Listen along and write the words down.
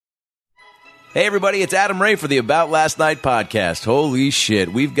Hey, everybody, it's Adam Ray for the About Last Night podcast. Holy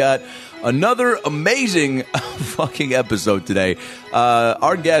shit, we've got another amazing fucking episode today.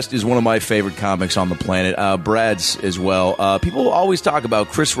 Our guest is one of my favorite comics on the planet, Brad's as well. People always talk about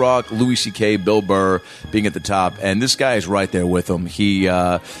Chris Rock, Louis C.K., Bill Burr being at the top, and this guy is right there with them.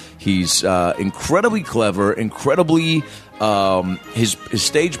 He's incredibly clever, incredibly... His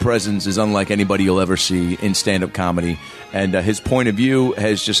stage presence is unlike anybody you'll ever see in stand-up comedy, and his point of view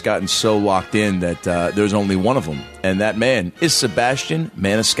has just gotten so locked in that there's only one of them, and that man is Sebastian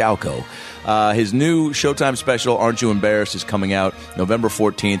Maniscalco. His new Showtime special, Aren't You Embarrassed, is coming out November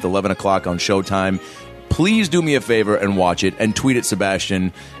 14th, 11 o'clock on Showtime. Please do me a favor and watch it and tweet at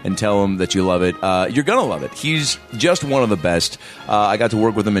Sebastian and tell him that you love it. You're going to love it. He's just one of the best. I got to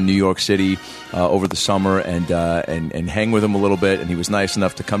work with him in New York City over the summer and hang with him a little bit, and he was nice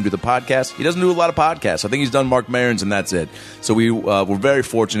enough to come do the podcast. He doesn't do a lot of podcasts. I think he's done Mark Maron's, and that's it. So we were very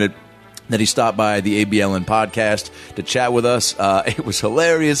fortunate that he stopped by the ABLN podcast to chat with us. It was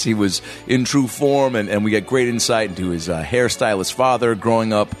hilarious. He was in true form, and we got great insight into his hairstylist father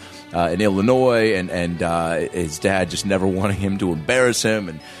growing up in Illinois, and his dad just never wanting him to embarrass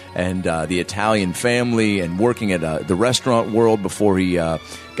him, and the Italian family, and working at the restaurant world before he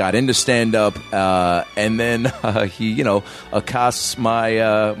got into stand-up, and then he, accosts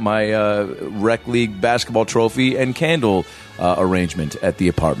my rec league basketball trophy and candle arrangement at the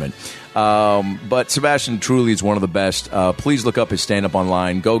apartment. But Sebastian truly is one of the best. Please look up his stand-up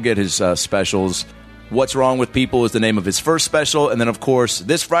online. Go get his specials. What's Wrong with People is the name of his first special. And then, of course,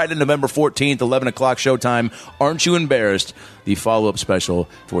 this Friday, November 14th, 11 o'clock Showtime, Aren't You Embarrassed, the follow-up special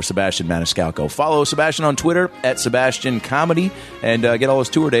for Sebastian Maniscalco. Follow Sebastian on Twitter at Sebastian Comedy, and get all his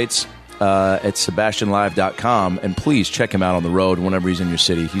tour dates at SebastianLive.com. And please check him out on the road whenever he's in your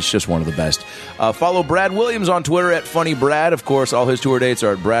city. He's just one of the best. Follow Brad Williams on Twitter at FunnyBrad. Of course, all his tour dates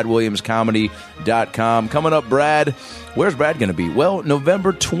are at BradWilliamsComedy.com. Coming up, Brad. Where's Brad going to be? Well,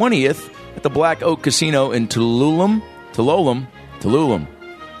 November 20th, at the Black Oak Casino in Tulalum.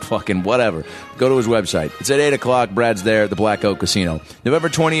 Fucking whatever. Go to his website. It's at 8 o'clock. Brad's there at the Black Oak Casino. November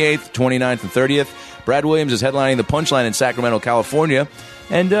 28th, 29th, and 30th. Brad Williams is headlining the Punchline in Sacramento, California.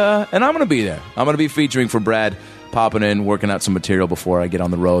 And I'm going to be there. I'm going to be featuring for Brad, popping in, working out some material before I get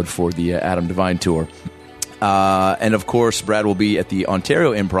on the road for the Adam Devine tour. And, of course, Brad will be at the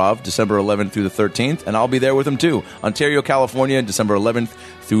Ontario Improv December 11th through the 13th, and I'll be there with him, too. Ontario, California, December 11th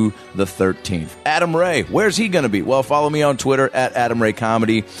through the 13th. Adam Ray, where's he going to be? Well, follow me on Twitter at Adam Ray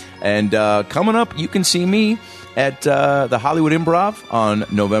Comedy. And coming up, you can see me at the Hollywood Improv on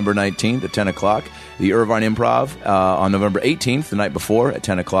November 19th at 10 o'clock, the Irvine Improv on November 18th, the night before, at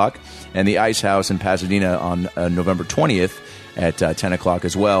 10 o'clock, and the Ice House in Pasadena on November 20th at 10 o'clock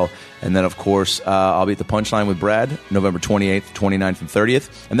as well. And then, of course, I'll be at the Punchline with Brad, November 28th, 29th, and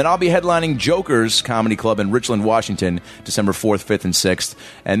 30th. And then I'll be headlining Joker's Comedy Club in Richland, Washington, December 4th, 5th, and 6th.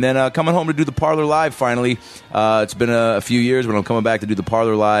 And then coming home to do the Parlor Live, finally. It's been a few years, but I'm coming back to do the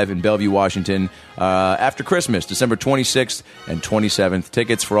Parlor Live in Bellevue, Washington, after Christmas, December 26th and 27th.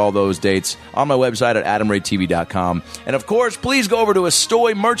 Tickets for all those dates on my website at AdamRayTV.com. And, of course, please go over to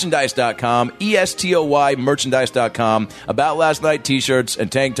EstoyMerchandise.com, ESTOY merchandise.com. About Last Night t-shirts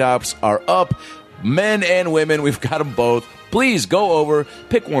and tank tops are up. Men and women, we've got them both. Please go over,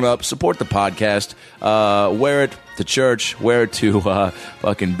 pick one up, support the podcast, wear it to church, wear it to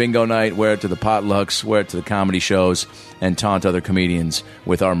fucking bingo night, wear it to the potlucks, wear it to the comedy shows, and taunt other comedians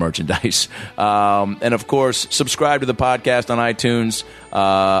with our merchandise. And, of course, subscribe to the podcast on iTunes,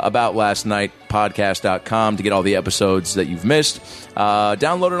 About Last Night, podcast.com to get all the episodes that you've missed.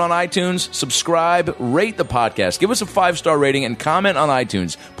 Download it on iTunes, subscribe, rate the podcast, give us a 5-star rating, and comment on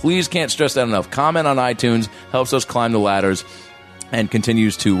iTunes. Please, can't stress that enough. Comment on iTunes, helps us climb the ladders, and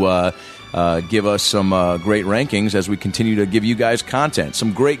continues to give us some great rankings as we continue to give you guys content.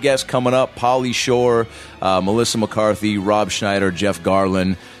 Some great guests coming up: Pauly Shore, Melissa McCarthy, Rob Schneider, Jeff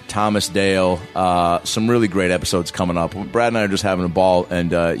Garland, Thomas Dale. Some really great episodes coming up. Brad and I are just having a ball,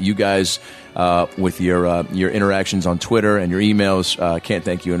 and you guys, with your interactions on Twitter and your emails, can't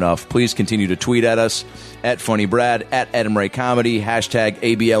thank you enough. Please continue to tweet at us at Funny Brad, at Adam Ray Comedy, hashtag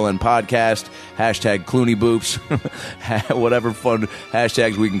ABLN Podcast, hashtag Clooney Boops, whatever fun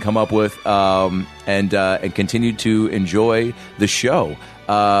hashtags we can come up with, and continue to enjoy the show.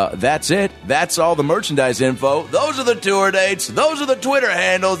 That's it. That's all the merchandise info. Those are the tour dates. Those are the Twitter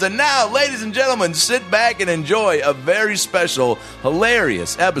handles. And now, ladies and gentlemen, sit back and enjoy a very special,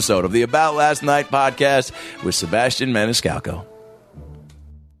 hilarious episode of the About Last Night podcast with Sebastian Maniscalco.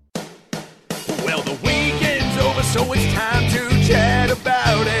 Well, the weekend's over, so it's time to chat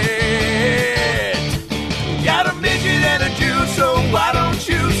about it. Got a midget and a Jew, so why don't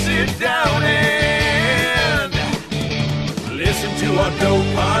you sit down and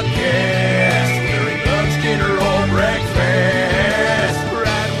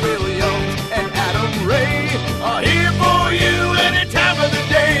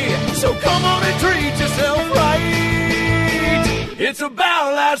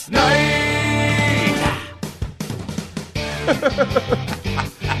about last night.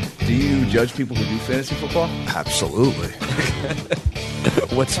 Do you judge people who do fantasy football? Absolutely.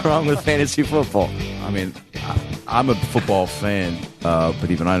 What's wrong with fantasy football? I mean, I'm a football fan, but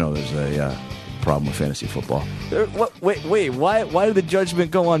even I know there's a problem with fantasy football. Wait. Why did the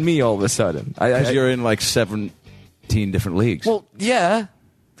judgment go on me all of a sudden? Because you're in like 17 different leagues. Well, yeah,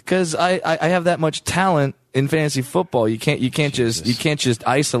 because I have that much talent in fantasy football. You can't just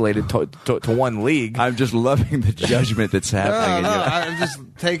isolate it to one league. I'm just loving the judgment that's happening. No, I'm just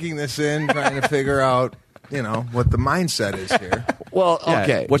taking this in, trying to figure out, what the mindset is here. Well, Yeah.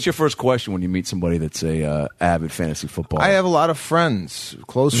 okay. What's your first question when you meet somebody that's a avid fantasy football? I have a lot of friends,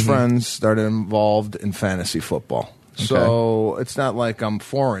 close friends, that are involved in fantasy football. So it's not like I'm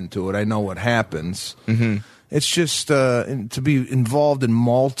foreign to it. I know what happens. Mm-hmm. It's just to be involved in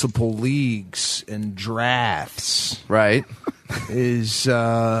multiple leagues and drafts Right. is,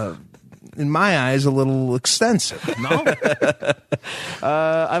 in my eyes, a little extensive. No?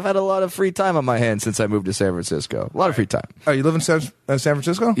 I've had a lot of free time on my hands since I moved to San Francisco. A lot of free time. Oh, you live in San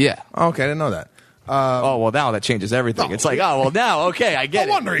Francisco? Yeah. Oh, okay, I didn't know that. Oh, well, now that changes everything. It's like, now, okay, I get it.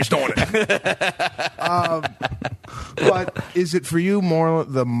 No wonder he's doing it. But is it for you more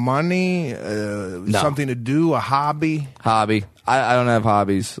the money, something to do, a hobby? Hobby. I don't have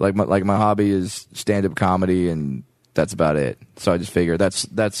hobbies. Like my hobby is stand-up comedy, and that's about it. So I just figure that's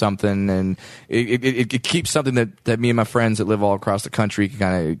something, and it keeps something that me and my friends that live all across the country can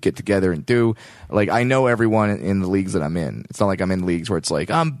kind of get together and do. Like, I know everyone in the leagues that I'm in. It's not like I'm in leagues where it's like,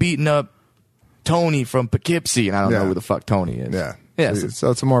 I'm beating up Tony from Poughkeepsie, and I don't know who the fuck Tony is. Yeah. Yeah.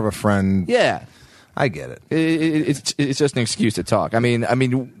 So it's more of a friend. Yeah. I get it. It's just an excuse to talk. I mean,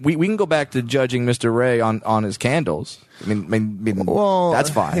 we can go back to judging Mr. Ray on his candles. I mean, Well, that's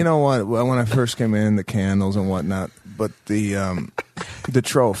fine. You know what? Well, when I first came in, the candles and whatnot, but the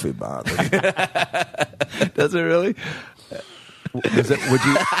trophy bothered me. Does it really? Would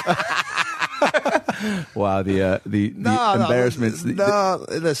you? Wow, the embarrassments. No,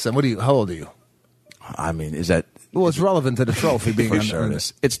 listen. How old are you? I mean, is that? Well, it's relevant to the trophy being For on sure the-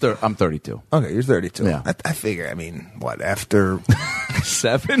 it is. I'm 32. Okay, you're 32. Yeah. I figure. I mean, what after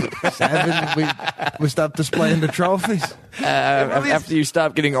 7? 7 we stopped displaying the trophies? After you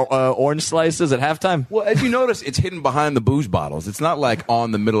stop getting orange slices at halftime. Well, as you notice, it's hidden behind the booze bottles. It's not like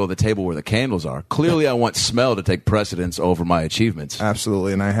on the middle of the table where the candles are. Clearly, I want smell to take precedence over my achievements.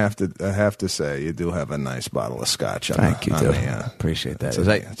 Absolutely, and I have to say, you do have a nice bottle of scotch. Thank you, on dude. the, Appreciate that.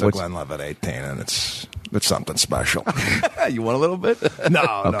 It's a Glenlivet 18, and it's something special. You want a little bit? No,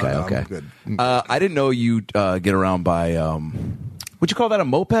 Okay. I'm good. I didn't know you get around by. Would you call that a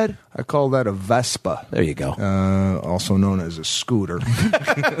moped? I call that a Vespa. There you go. Also known as a scooter.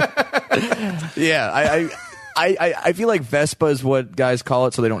 Yeah, I feel like Vespa is what guys call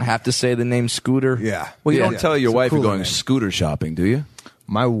it, so they don't have to say the name Scooter. Yeah. Well, you Yeah. don't tell your It's a wife you're cooler going name. scooter shopping, do you?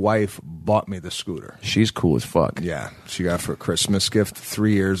 My wife bought me the scooter. She's cool as fuck. Yeah, she got it for a Christmas gift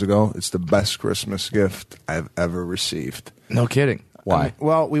 3 years ago. It's the best Christmas gift I've ever received. No kidding. Why?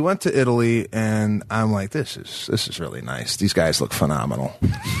 Well, we went to Italy, and I'm like, this is really nice. These guys look phenomenal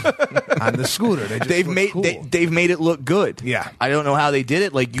on the scooter. They just They've look made cool. they've made it look good. Yeah. I don't know how they did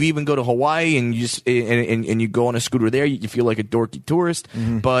it. Like, you even go to Hawaii and you just and you go on a scooter there. You feel like a dorky tourist.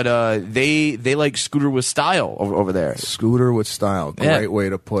 But they like scooter with style over there. Scooter with style. Yeah. Great way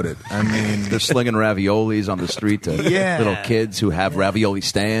to put it. I mean, They're slinging raviolis on the street to Yeah. little kids who have ravioli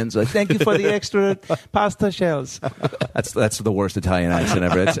stands. Like, thank you for the extra pasta shells. That's the worst Italian accent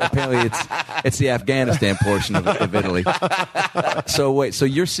ever. Apparently, it's the Afghanistan portion of Italy. So wait, so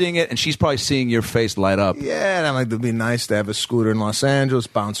you're seeing it, and she's probably seeing your face light up. yeah, and I'm like, it'd be nice to have a scooter in Los Angeles,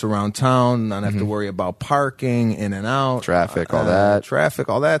 bounce around town, not have to worry about parking, in and out. Traffic, all that. Traffic,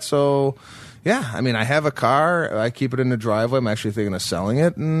 all that. So, yeah, I mean, I have a car. I keep it in the driveway. I'm actually thinking of selling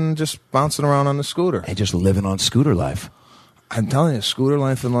it and just bouncing around on the scooter. And just living on scooter life. I'm telling you, scooter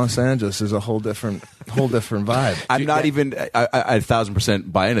life in Los Angeles is a whole different vibe. I'm not even. I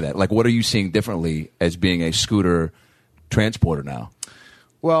 1,000% buy into that. Like, what are you seeing differently as being a scooter transporter now?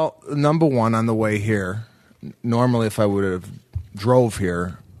 Well, number one, on the way here, normally if I would have drove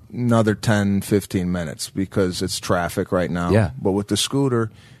here, another 10, 15 minutes because it's traffic right now. Yeah. But with the scooter,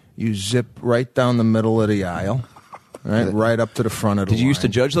 you zip right down the middle of the aisle, right up to the front of the Did you used to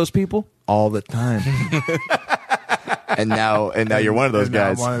line. judge those people? All the time. And now you're one of those And now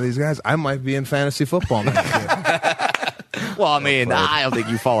I'm guys. one of these guys. I might be in fantasy football next year. Well, I mean, I don't think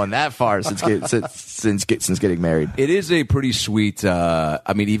you've fallen that far since getting married. It is a pretty sweet. I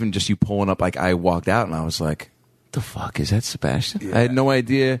mean, even just you pulling up. Like, I walked out and I was like, "The fuck is that, Sebastian?" I had no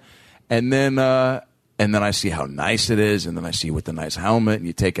idea. And then and then I see how nice it is, and then I see you with the nice helmet, and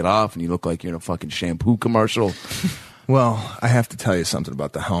you take it off, and you look like you're in a fucking shampoo commercial. Well, I have to tell you something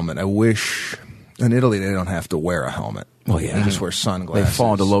about the helmet. I wish in Italy they don't have to wear a helmet. Well, yeah. They just wear sunglasses. They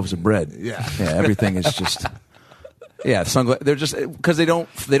fall into loaves of bread. Yeah. Everything is just. Yeah, sunglasses. They're just because they don't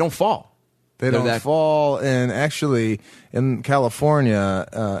fall. They don't fall, and actually, in California,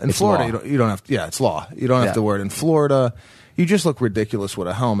 in It's Florida, law. you don't have to, yeah, it's law. You don't have to wear it. In Florida, you just look ridiculous with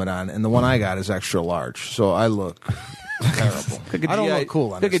a helmet on, and the one I got is extra large, so I look terrible. I don't look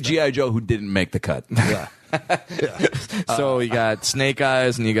cool on Look this at G.I. Joe who didn't make the cut. Yeah. So you got Snake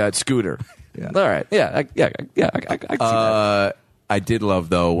Eyes and you got Scooter. Yeah. All right. Yeah. I can see that. I did love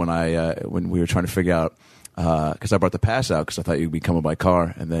though when we were trying to figure out because I brought the pass out because I thought you'd be coming by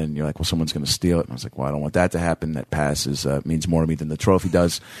car, and then you're like, well, someone's going to steal it, and I was like, well, I don't want that to happen. That pass means more to me than the trophy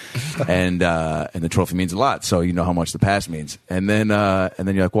does, and the trophy means a lot, so you know how much the pass means. And then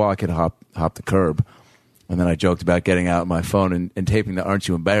you're like, well, I could hop the curb. And then I joked about getting out my phone and taping the Aren't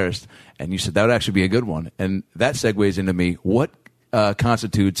You Embarrassed? And you said that would actually be a good one. And that segues into me. What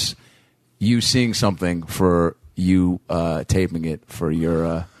constitutes you seeing something for you taping it for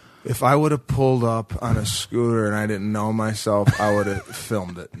your... If I would have pulled up on a scooter and I didn't know myself, I would have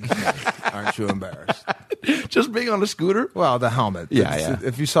filmed it. Aren't you embarrassed? Just being on a scooter? Well, the helmet. Yeah.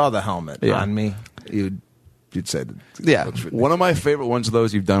 If you saw the helmet on me, you'd say that. Yeah. Looks ridiculous. One of my favorite ones of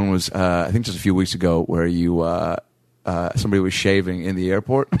those you've done was, I think just a few weeks ago, where you somebody was shaving in the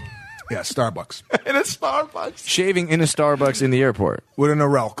airport. Yeah, Starbucks. In a Starbucks. Shaving in a Starbucks in the airport. With an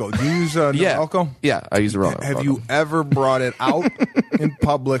Norelco. Do you use a Norelco? Yeah, I use a Norelco. Have you ever brought it out in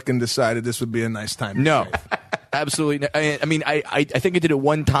public and decided this would be a nice time to No. shave? Absolutely. No. I mean, I think I did it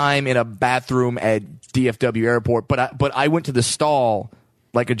one time in a bathroom at DFW Airport, but I went to the stall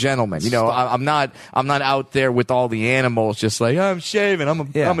like a gentleman. You know, I'm not out there with all the animals just like, I'm shaving. I'm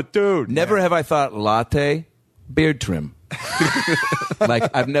a dude. Never have I thought latte, beard trim.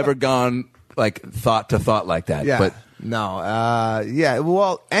 Like I've never gone like thought to thought like that. Yeah. But No. Yeah.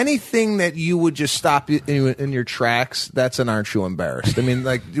 Well, anything that you would just stop in your tracks, that's an Aren't You Embarrassed? I mean,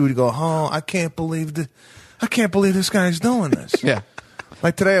 like you would go, oh, I can't believe this guy's doing this. Yeah.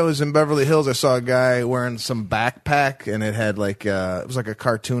 Like today, I was in Beverly Hills. I saw a guy wearing some backpack, and it had like it was like a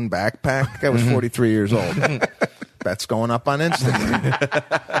cartoon backpack. The guy was 43 years old. That's going up on Instagram.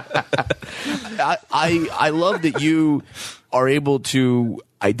 I love that you are able to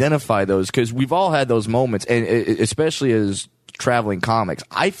identify those because we've all had those moments, and especially as traveling comics,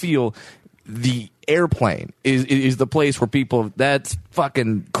 I feel the airplane is the place where people, that's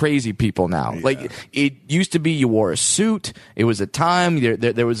fucking crazy people now. Yeah. Like it used to be you wore a suit. It was a time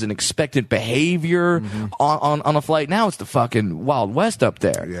there was an expectant behavior on a flight. Now it's the fucking Wild West up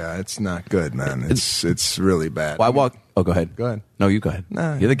there. Yeah, it's not good, man. It's really bad. well, I walk. Oh, go ahead. Go ahead. No, you go ahead.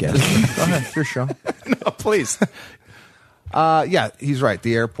 No. You're the guest. Go ahead, your show. No, please. Yeah, he's right.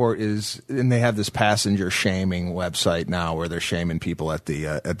 The airport is, and they have this passenger shaming website now where they're shaming people at the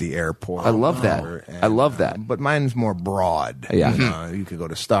airport. I love that. I love that. But mine's more broad. Yeah. You could go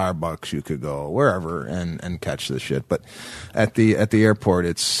to Starbucks, you could go wherever and catch this shit. But at the airport,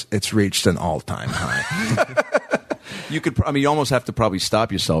 it's reached an all-time high. You could. I mean, you almost have to probably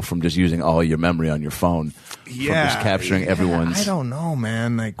stop yourself from just using all your memory on your phone. From just capturing everyone's. I don't know,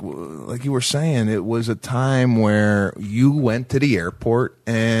 man. Like you were saying, it was a time where you went to the airport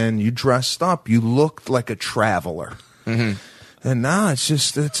and you dressed up. You looked like a traveler. Mm-hmm. And now it's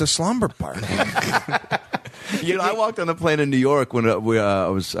a slumber party. You know, I walked on the plane in New York when I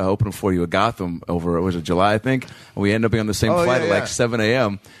was opening for you at Gotham over, was it July, I think? And we ended up being on the same flight at like 7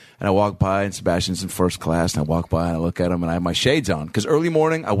 a.m. And I walk by, and Sebastian's in first class, and I walk by, and I look at him, and I have my shades on. Because early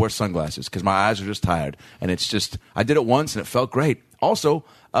morning, I wear sunglasses, because my eyes are just tired. And it's just, I did it once, and it felt great. Also,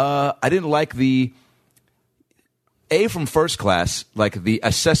 I didn't like the, from first class, like the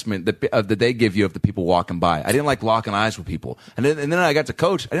assessment that they give you of the people walking by. I didn't like locking eyes with people. And then I got to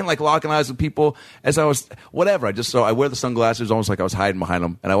coach. I didn't like locking eyes with people as I was, whatever. I wear the sunglasses almost like I was hiding behind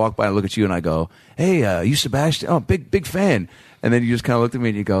them. And I walk by and look at you, and I go, hey, you Sebastian? Oh, big fan. And then you just kind of looked at me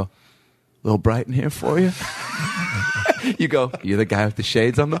and you go, a little bright in here for you? You go, you're the guy with the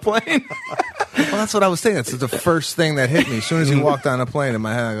shades on the plane? Well, that's what I was thinking. It's the first thing that hit me. As soon as he walked on the plane, in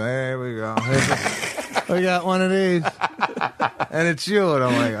my head, I go, here we go. We got one of these. And it's you. And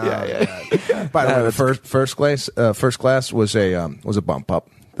I'm like, oh, God. By the way, first class was a bump up.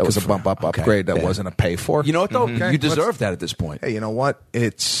 That was a bump up upgrade. That wasn't a pay for. You know what, though? Okay. You deserve that at this point. Hey, you know what?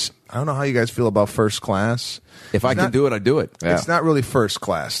 I don't know how you guys feel about first class. If I can do it, I do it. It's not really first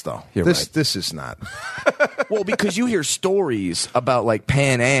class, though. You're right. This is not. Well, because you hear stories about like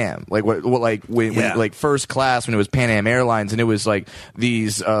Pan Am, like when like first class when it was Pan Am Airlines, and it was like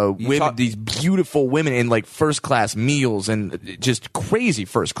these women, these beautiful women in like first class meals and just crazy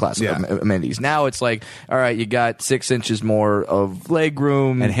first class amenities. Now it's like, all right, you got 6 inches more of leg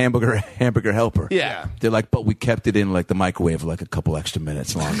room and hamburger helper. Yeah. They're like, but we kept it in like the microwave like a couple extra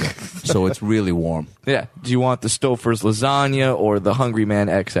minutes longer, so it's really warm. Yeah. Do you want the Stouffer's lasagna or the Hungry Man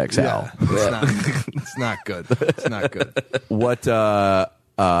XXL? Yeah. It's not good. It's not good. What?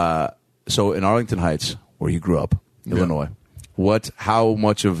 So in Arlington Heights, where you grew up, Illinois. How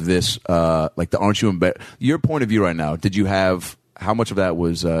much of this, like the aren't you embarrassed? Your point of view right now. Did you have? How much of that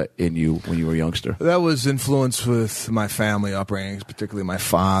was in you when you were a youngster? That was influenced with my family upbringing, particularly my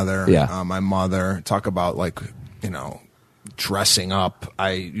father, my mother. Talk about like, dressing up.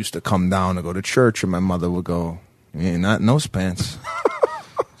 I used to come down to go to church, and my mother would go, "You ain't not in those pants."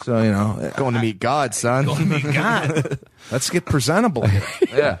 So, going to meet God, son. Going to meet God. Let's get presentable here.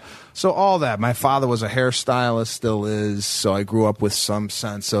 Yeah. So all that. My father was a hairstylist, still is. So I grew up with some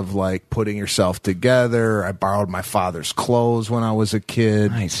sense of like putting yourself together. I borrowed my father's clothes when I was a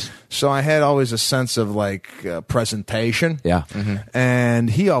kid. Nice. So I had always a sense of like presentation. Yeah. Mm-hmm. And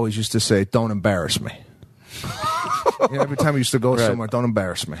he always used to say, "Don't embarrass me." Every time we used to go somewhere, "Don't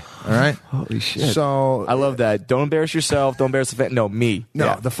embarrass me." All right? Holy shit. So I love that. Don't embarrass yourself. Don't embarrass the family. No, me.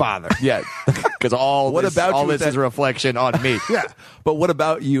 No, the father. Yeah. Because all this is a reflection on me. Yeah. But what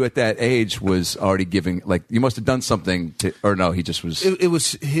about you at that age was already giving, like, you must have done something to, or no, he just was. It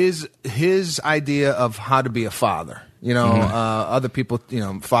was his idea of how to be a father. Other people,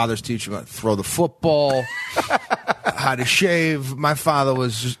 fathers teach you how to throw the football, how to shave. My father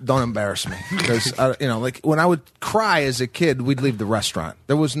was just, "Don't embarrass me." Because, like when I would cry as a kid, we'd leave the restaurant.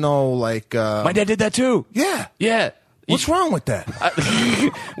 There was no like. My dad did that too. Yeah. Yeah. What's wrong with that?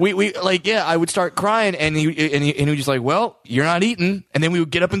 I would start crying, and he would just like, "Well, you're not eating," and then we would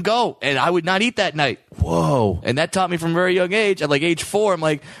get up and go, and I would not eat that night. Whoa! And that taught me from a very young age. At like age 4, I'm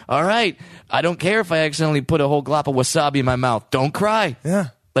like, all right, I don't care if I accidentally put a whole glop of wasabi in my mouth. Don't cry. Yeah.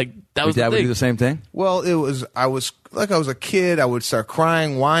 Like that was Your dad the would thing. do the same thing? Well, I was a kid. I would start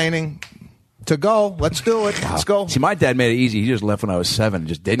crying, whining. To go. Let's do it. Let's go. See, my dad made it easy. He just left when I was 7 and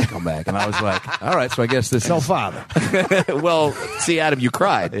just didn't come back. And I was like, all right, so I guess this No is... father. Well, see, Adam, you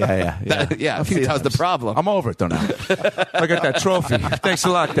cried. Yeah. Yeah, see, that was the problem. I'm over it, though, now. I got that trophy. Thanks a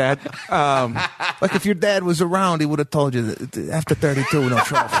lot, Dad. Like if your dad was around, he would have told you that after 32, no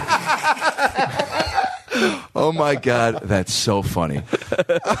trophy. Oh, my God. That's so funny.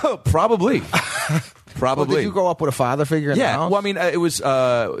 Probably. Well, did you grow up with a father figure in the house? Well, I mean, it was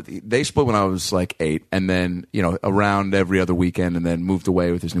they split when I was like 8, and then around every other weekend, and then moved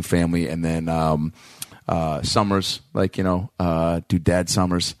away with his new family, and then summers, like do dad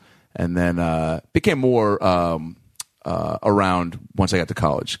summers, and then became more around once I got to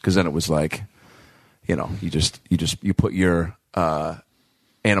college, because then it was like, you put your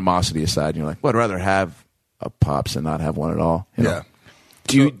animosity aside, and you're like, well, I'd rather have a pops than not have one at all. Yeah.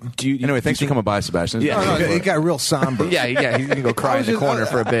 Anyway, thanks for coming by, Sebastian. Yeah. No, it got real somber. Yeah, he's gonna go cry in the corner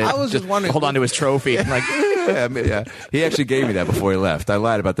for a bit. I was just wondering. Hold on to his trophy. I'm like, yeah. He actually gave me that before he left. I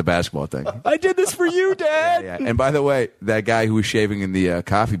lied about the basketball thing. I did this for you, Dad. Yeah. And by the way, that guy who was shaving in the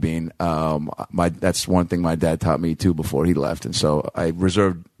coffee bean, that's one thing my dad taught me too before he left, and so I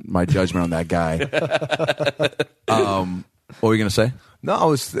reserved my judgment on that guy. What were you going to say? No,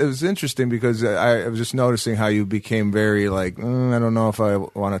 it was interesting because I was just noticing how you became very like, I don't know if I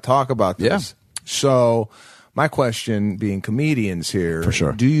want to talk about this. Yeah. So my question, being comedians here, For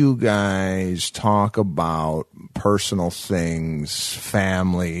sure. do you guys talk about personal things,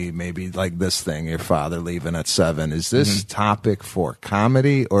 family, maybe like this thing, your father leaving at 7? Is this topic for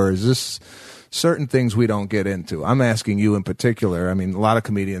comedy, or is this certain things we don't get into? I'm asking you in particular. I mean, a lot of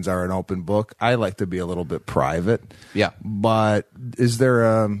comedians are an open book. I like to be a little bit private. Yeah. But is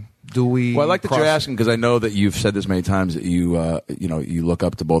there do we... Well, I like that you're asking, because I know that you've said this many times that you you look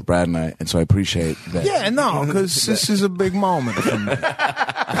up to both Brad and I, and so I appreciate that. Yeah, no, because this is a big moment for me.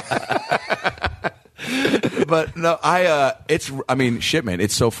 But no, shit, man.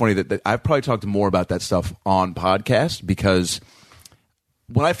 It's so funny that I've probably talked more about that stuff on podcast, because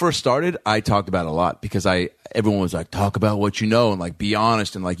when I first started, I talked about it a lot, because everyone was like, talk about what you know, and like be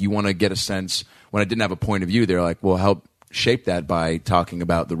honest, and like you want to get a sense. When I didn't have a point of view, they're like, well, help shape that by talking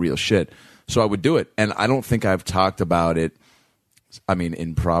about the real shit. So I would do it, and I don't think I've talked about it. I mean,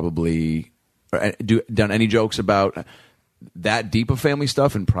 in probably done any jokes about that deep of family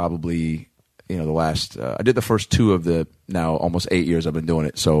stuff, and probably the last. I did the first 2 of the now almost 8 years I've been doing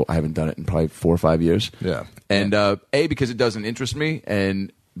it, so I haven't done it in probably 4 or 5 years. Yeah. And A, because it doesn't interest me,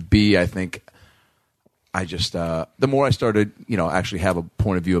 and B, I think I just the more I started, actually have a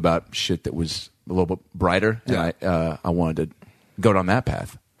point of view about shit that was a little bit brighter, and I wanted to go down that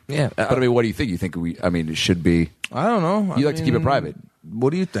path. Yeah, but I mean, what do you think? You think it should be? I don't know. You like to keep it private.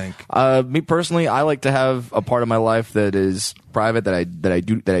 What do you think? Me personally, I like to have a part of my life that is private that I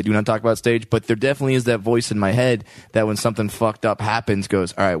do not talk about stage. But there definitely is that voice in my head that when something fucked up happens,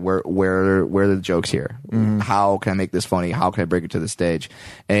 goes, all right, where are the jokes here? How can I make this funny? How can I break it to the stage?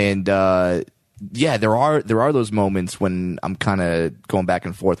 And yeah, there are those moments when I'm kind of going back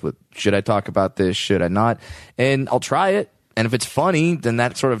and forth with, should I talk about this? Should I not? And I'll try it. And if it's funny, then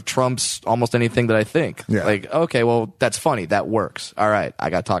that sort of trumps almost anything that I think. Yeah. Like, okay, well, that's funny. That works. All right, I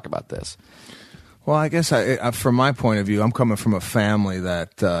got to talk about this. Well, I guess from my point of view, I'm coming from a family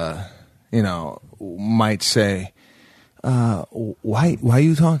that, might say, why are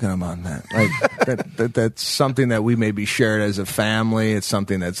you talking about that? Like that's something that we maybe shared as a family. It's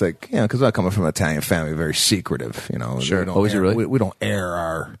something that's like, because I'm coming from an Italian family, very secretive. Sure. We don't air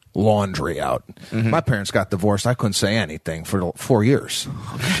our laundry out. My parents got divorced. I couldn't say anything for 4 years.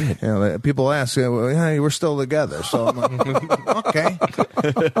 Oh shit! People ask, well, yeah, we're still together. So I'm like, okay.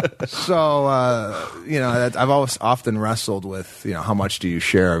 So I've always often wrestled with how much do you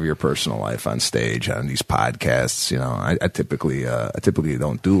share of your personal life on stage on these podcasts. I typically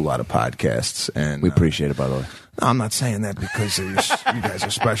don't do a lot of podcasts, and we appreciate it, by the way. No, I'm not saying that because you guys are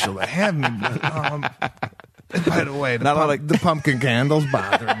special to have me. But, by the way, the pumpkin candles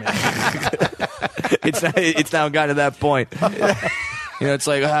bother me. It's now gotten to that point. It's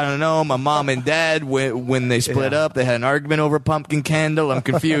like, I don't know, my mom and dad, when they split up, they had an argument over a pumpkin candle. I'm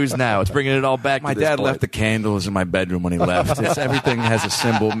confused now. It's bringing it all back My to this dad point. left the candles in my bedroom when he left. Everything has a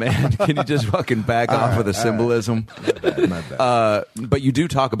symbol, man. Can you just fucking back off of the symbolism? My bad. But you do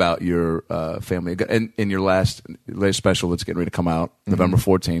talk about your family. In your latest special that's getting ready to come out, November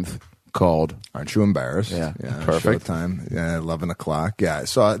 14th, called Aren't You Embarrassed? Yeah, perfect time. Yeah, 11 o'clock. Yeah,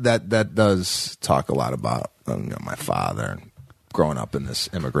 so that does talk a lot about my father and growing up in this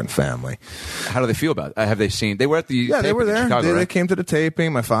immigrant family. How do they feel about it? Have they seen? They were at the yeah, they were there. Chicago, They right? came to the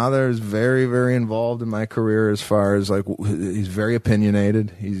taping. My father is very, very involved in my career as far as he's very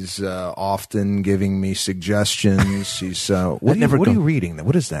opinionated. He's often giving me suggestions. He's what are you reading?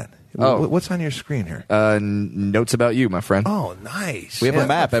 What is that? Oh. What's on your screen here? Notes about you, my friend. Oh, nice. We have a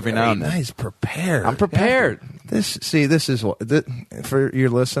map every now and then. Nice, prepared. I'm prepared. This is what for your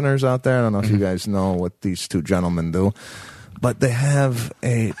listeners out there. I don't know if you guys know what these two gentlemen do, but they have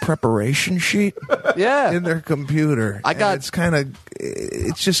a preparation sheet in their computer. It's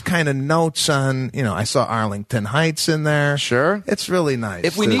just kind of notes on, I saw Arlington Heights in there. Sure. It's really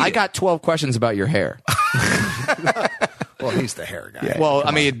nice. I got 12 questions about your hair. Well, he's the hair guy. Yeah. Well, I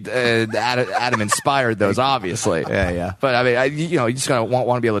mean, Adam inspired those, obviously. Yeah. But I mean, you just kind of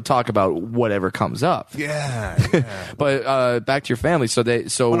want to be able to talk about whatever comes up. Yeah. But back to your family.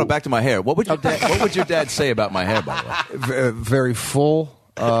 Back to my hair. What would your dad say about my hair, by the way? Very full.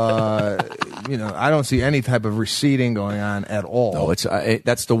 I don't see any type of receding going on at all. No,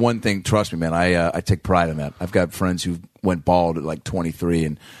 that's the one thing. Trust me, man. I take pride in that. I've got friends who went bald at like 23,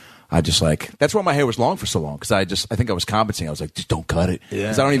 and I just that's why my hair was long for so long, because I think I was compensating. I was like, just don't cut it,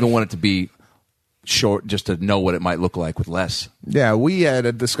 because I don't even want it to be short, just to know what it might look like with less. Yeah, we had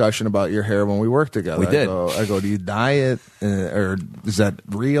a discussion about your hair when we worked together. We did. I go, do you dye it, or is that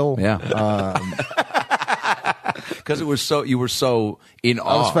real? Yeah. Because you were so in awe.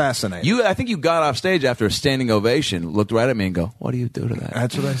 I was fascinated. I think you got off stage after a standing ovation, looked right at me and go, "What do you do to that?"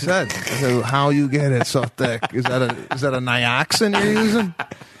 That's what I said. So how you get it so thick? Is that a nioxin you're using?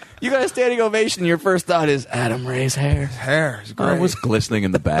 You got a standing ovation. Your first thought is Adam Ray's hair. His hair is great. It was glistening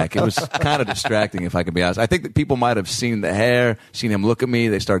in the back. It was kind of distracting, if I can be honest. I think that people might have seen the hair, seen him look at me.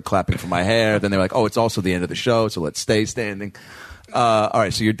 They started clapping for my hair. Then they're like, "Oh, it's also the end of the show, so let's stay standing." All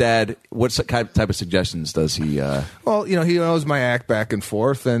right, so your dad, what type of suggestions does he? Well, he knows my act back and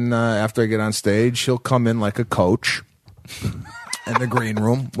forth, and after I get on stage, he'll come in like a coach in the green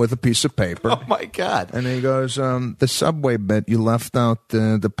room with a piece of paper. Oh my God! And he goes, "The subway bit, you left out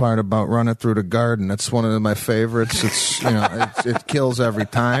the part about running through the garden. That's one of my favorites. It's it kills every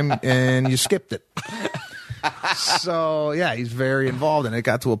time, and you skipped it." So yeah, he's very involved, and it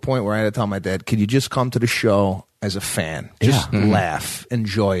got to a point where I had to tell my dad, "Can you just come to the show as a fan, just laugh,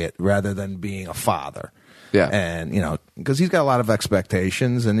 enjoy it, rather than being a father." Yeah, and because he's got a lot of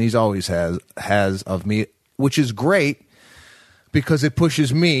expectations, and he's always has of me, which is great because it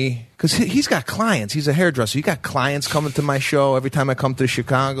pushes me. Because he's got clients, he's a hairdresser. He got clients coming to my show every time I come to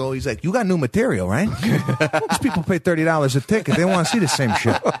Chicago. He's like, "You got new material, right?" These people pay $30 a ticket; they want to see the same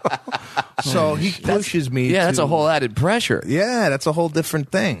shit. So he pushes me. Yeah, that's to- a whole added pressure. Yeah, that's a whole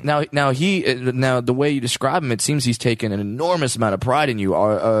different thing. Now the way you describe him, it seems he's taken an enormous amount of pride in you.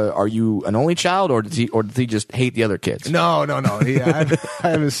 Are you an only child, or does he just hate the other kids? No. I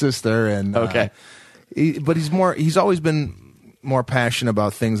have a sister, and Okay. but he's always been more passionate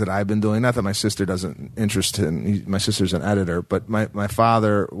about things that I've been doing. Not that my sister doesn't interest in. My sister's an editor, but my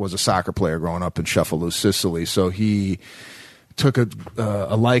father was a soccer player growing up in Cefalù, Sicily. So he took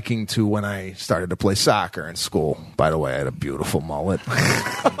a liking to when I started to play soccer in school. By the way, I had a beautiful mullet.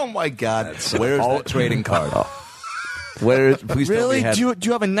 Oh my God! Where's that trading card? Where? Please tell me Really? you had- Do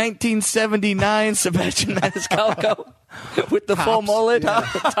you have a 1979 Sebastian Maniscalco with the full mullet?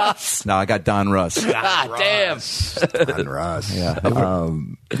 Tops. No, I got Don Russ. Ah, damn. On Russ.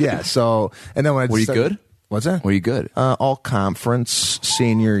 Yeah. So, and then when I Were you started- good? What's that? Were you good? All conference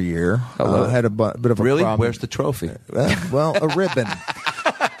senior year. Had a bit of a Really? problem. Where's the trophy? Well, a ribbon.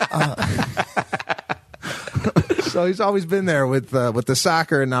 So he's always been there with the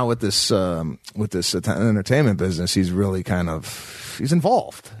soccer, and now with this entertainment business. He's really he's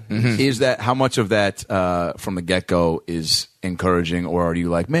involved. Is that how much of that from the get go is encouraging, or are you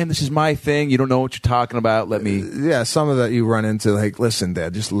like, man, this is my thing? You don't know what you're talking about. Let me. Yeah, some of that you run into, like, listen,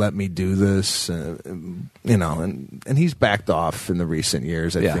 Dad, just let me do this. And he's backed off in the recent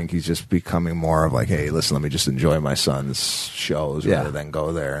years. I think he's just becoming more of like, hey, listen, let me just enjoy my son's shows rather than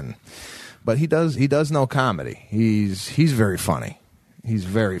go there. But he does know comedy. He's very funny. He's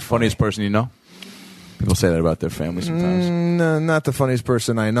very funny. Funniest person you know? People say that about their family sometimes. No, not the funniest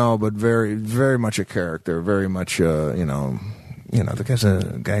person I know, but very, very much a character. Very much, the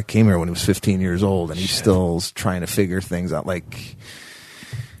guy came here when he was 15 years old, and he's still trying to figure things out. Like,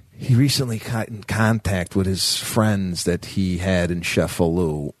 he recently got in contact with his friends that he had in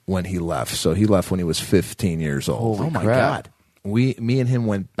Cefalù when he left. So he left when he was 15 years old. Holy oh my crap. God! Me and him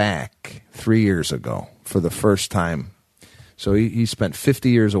went back 3 years ago for the first time. So he spent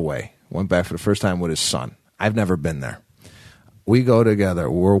 50 years away. Went back for the first time with his son. I've never been there. We go together.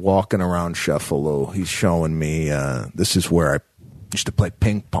 We're walking around Cefalù. He's showing me, this is where I used to play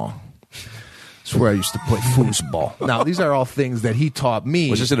ping pong. This is where I used to play foosball. Now, these are all things that he taught me.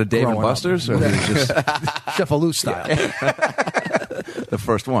 Was this at a Dave and growing up. Buster's, or was it just Cefalù style. the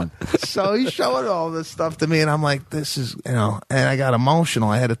first one? So he's showing all this stuff to me, and I'm like, this is, and I got emotional.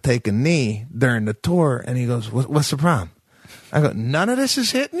 I had to take a knee during the tour, and he goes, what's the problem? I go, none of this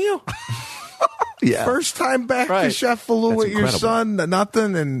is hitting you? Yeah. First time back Right. to Cefalù with your incredible. son,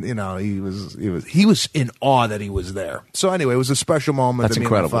 nothing, and he was in awe that he was there. So anyway, it was a special moment That's that me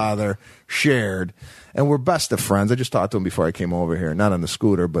incredible. and my father shared, and we're best of friends. I just talked to him before I came over here, not on the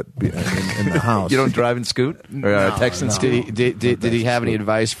scooter, but in the house. You don't drive and scoot or text and no. scoot? Did he have any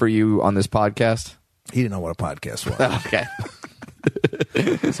advice for you on this podcast? He didn't know what a podcast was. Okay.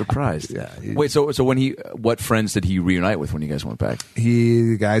 Surprised. Yeah. Wait. So when what friends did he reunite with when you guys went back?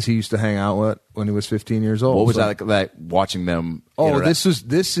 The guys he used to hang out with when he was 15 years old. What was So- that like watching them? Oh, interact?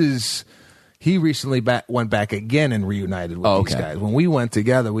 this is. He recently went back again and reunited with these okay. guys. When we went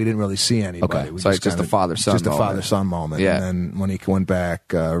together, we didn't really see anybody. Okay. We So it's just kinda- a father-son just a moment. father-son moment. Yeah. And then when he went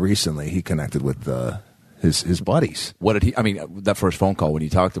back recently, he connected with his buddies. What did he? I mean, that first phone call when you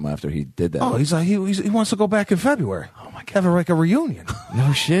talked to him after he did that. Oh, he's like he wants to go back in February. Oh my God, have a reunion.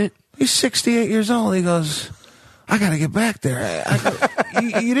 No shit. He's 68 years old. He goes, I got to get back there.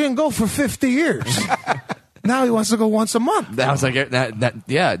 You didn't go for 50 years. Now he wants to go once a month. That was like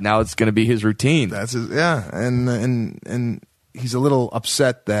yeah. Now it's going to be his routine. That's his, yeah, and he's a little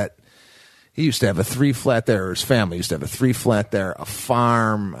upset that he used to have a 3-flat there. Or his family used to have a 3-flat there, a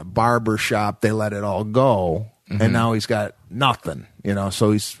farm, a barber shop. They let it all go, and now he's got nothing.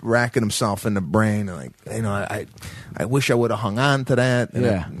 So he's racking himself in the brain, and like, I wish I would have hung on to that.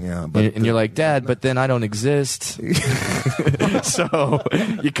 And But and you're like, Dad, but then I don't exist. So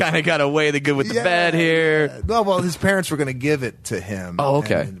you kind of got to weigh the good with the bad here. No, well, his parents were going to give it to him. Oh,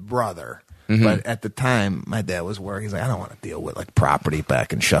 okay. And his brother. But at the time, my dad was worried. He's like, I don't want to deal with like property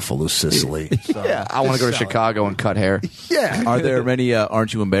back in Cefalù, Sicily. So, I want to go to sell it. Chicago and cut hair. Yeah. Are there many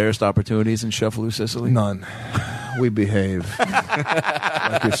aren't you embarrassed opportunities in Cefalù, Sicily? None. We behave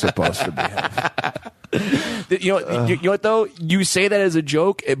like you're supposed to behave. You know what though? You say that as a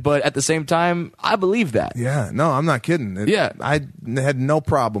joke, but at the same time, I believe that. Yeah. No, I'm not kidding. Yeah. I had no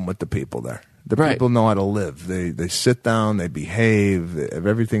problem with the people there. The Right. people know how to live. They sit down. They behave.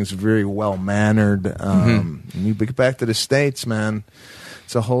 Everything's very well mannered. And you get back to the States, man.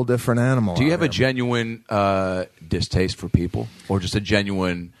 It's a whole different animal. Do you out have a here. genuine distaste for people, or just a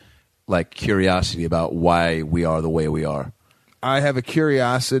genuine like curiosity about why we are the way we are? I have a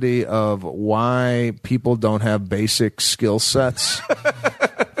curiosity of why people don't have basic skill sets.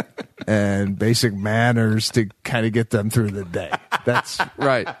 and basic manners to kind of get them through the day. That's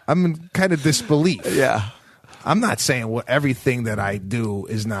Right. I'm in kind of disbelief. Yeah. I'm not saying everything that I do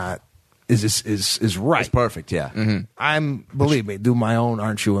is not is right. It's perfect, yeah. I'm, believe me, do my own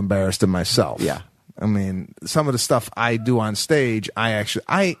Aren't You Embarrassed of Myself. Yeah. I mean, some of the stuff I do on stage, there's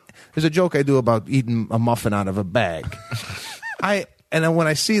a joke I do about eating a muffin out of a bag. And then when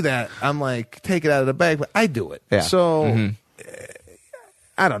I see that, I'm like, take it out of the bag, but I do it. Yeah. So,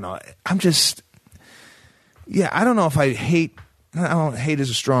 I don't know. I don't know if I hate is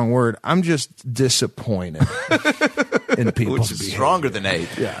a strong word. I'm just disappointed in people's Which is behavior. stronger than hate.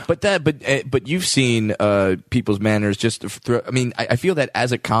 Yeah. But you've seen people's manners just through. I mean, I feel that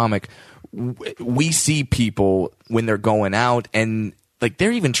as a comic, we see people when they're going out and like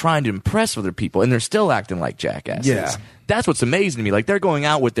they're even trying to impress other people and they're still acting like jackasses. Yeah. That's what's amazing to me. Like they're going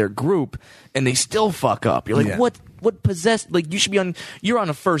out with their group and they still fuck up. You're like, Yeah. what possessed? Like you're on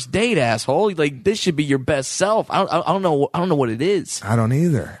a first date, asshole. Like this should be your best self. I don't know what it is. I don't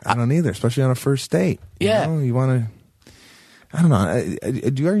either, especially on a first date. Yeah. You want to. I don't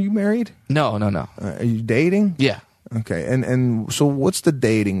know. Are you married? No. Are you dating? Yeah. Okay, and so what's the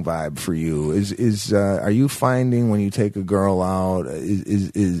dating vibe for you? Are you finding when you take a girl out I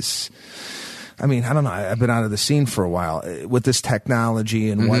mean, I don't know. I've been out of the scene for a while with this technology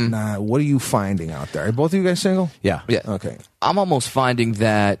and whatnot. What are you finding out there? Are both of you guys single? Yeah. Yeah. Okay. I'm almost finding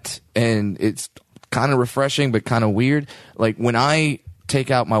that, and it's kind of refreshing, but kind of weird. Like when I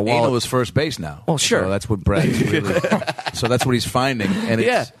take out my wallet. Anal is first base now. Well, sure. So that's what Brad's really. So that's what he's finding, and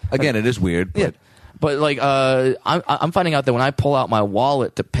it's, again, it is weird. But Yeah. But like, I'm finding out that when I pull out my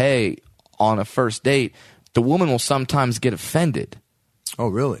wallet to pay on a first date, the woman will sometimes get offended Oh,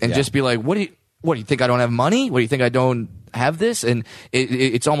 really? and just be like, "What do you think I don't have money? What do you think I don't have this?" And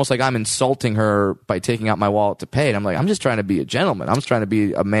it's almost like I'm insulting her by taking out my wallet to pay. And I'm like, I'm just trying to be a gentleman. I'm just trying to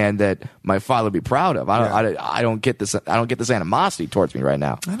be a man that my father would be proud of. I don't get this. I don't get this animosity towards me right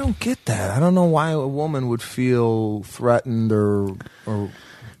now. I don't get that. I don't know why a woman would feel threatened or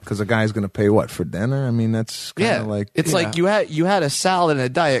because a guy's going to pay what for dinner. I mean, that's kind of like it's like you had a salad and a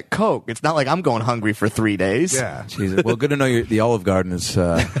Diet Coke. It's not like I'm going hungry for 3 days. yeah. Jesus. Well, good to know the Olive Garden is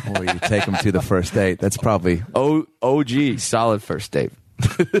where you take them to the first date. That's probably OG solid first date.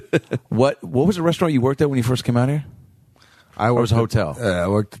 what was the restaurant you worked at when you first came out here? I was a hotel? I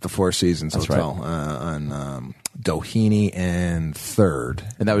worked at the Four Seasons That's Hotel on Doheny and 3rd.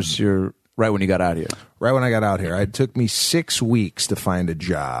 And that was right when you got out here. Right when I got out here. It took me 6 weeks to find a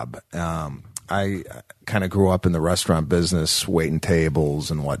job. I kind of grew up in the restaurant business, waiting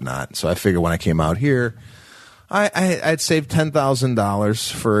tables and whatnot. So I figured when I came out here, I'd saved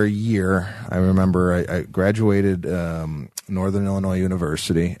 $10,000 for a year. I remember I graduated Northern Illinois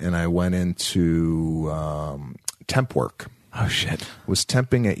University, and I went into temp work. Oh, shit. Was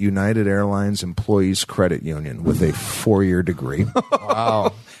temping at United Airlines Employees Credit Union with a 4-year degree.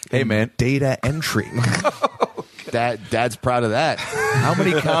 Wow. Hey, man. Data entry. Dad's proud of that. How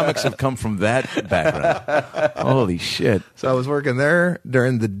many comics have come from that background? Holy shit. So I was working there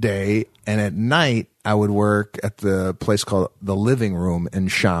during the day, and at night I would work at the place called The Living Room in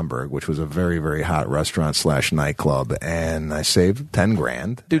Schaumburg, which was a very, very hot restaurant / nightclub, and I saved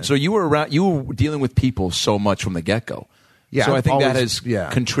 $10,000. Dude, so you were dealing with people so much from the get-go. Yeah, so I think that always-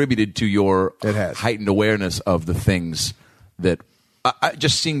 has contributed to your It has. heightened awareness of the things that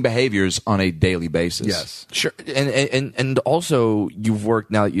just seeing behaviors on a daily basis. Yes. Sure, and also you've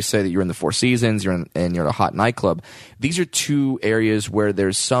worked, now that you say that you're in the Four Seasons, you're in a hot nightclub. These are two areas where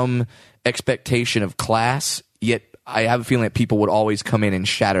there's some expectation of class, yet I have a feeling that people would always come in and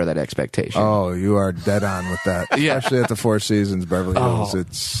shatter that expectation. Oh, you are dead on with that. Yeah. Especially at the Four Seasons, Beverly Hills.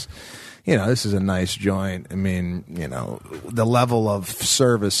 It's, this is a nice joint. I mean, the level of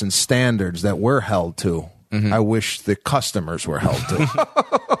service and standards that we're held to, I wish the customers were held to.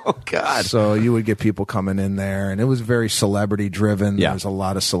 Oh, God. So you would get people coming in there, and it was very celebrity driven. Yeah. There was a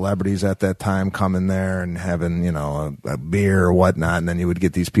lot of celebrities at that time coming there and having, a beer or whatnot. And then you would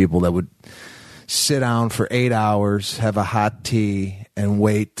get these people that would sit down for 8 hours, have a hot tea, and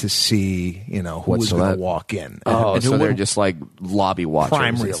wait to see, who was going to walk in. Oh, And so who they're would- just like lobby watchers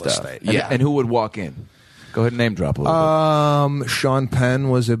Prime and real stuff. estate. Yeah. And who would walk in? Go ahead and name drop a little bit. Sean Penn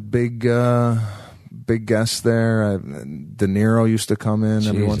was a big guest there. De Niro used to come in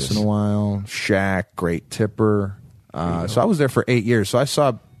every once in a while. Shaq, great tipper. So I was there for 8 years. So I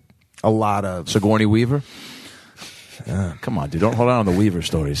saw a lot of Sigourney Weaver? Come on, dude. Don't hold on to the Weaver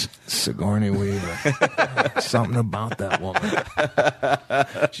stories. Sigourney Weaver. Something about that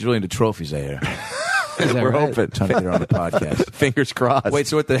woman. She's really into trophies, I hear. We're hoping. Trying to get her on the podcast. Fingers crossed. Wait,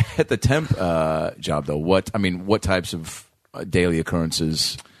 so at the temp job though, what types of daily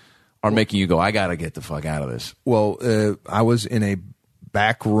occurrences? are making you go, I got to get the fuck out of this? Well, I was in a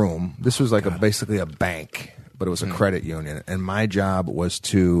back room. This was like basically a bank, but it was a credit union. And my job was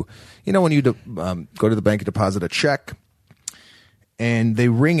to, when you go to the bank and deposit a check, and they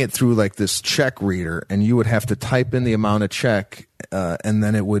ring it through like this check reader, and you would have to type in the amount of check, and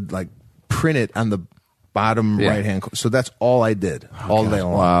then it would like print it on the bottom right hand. So that's all I did all day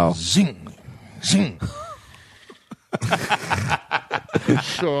long. Wow. Zing, zing.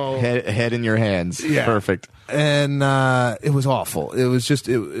 So Head in your hands. Yeah. Perfect. And it was awful. It was just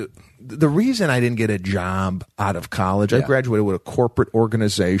the reason I didn't get a job out of college. I graduated with a corporate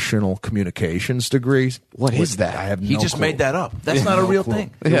organizational communications degree. What is that? I have He no just clue. made that up. That's not a real clue.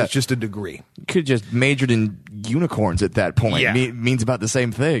 thing. It Yeah. was just a degree. You could have just majored in unicorns at that point. Yeah. Means about the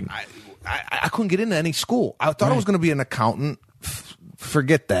same thing. I couldn't get into any school. I thought I was going to be an accountant.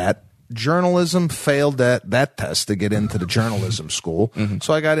 Forget that. Journalism failed that test to get into the journalism school.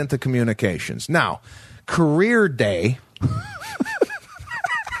 So I got into communications. Now, career day,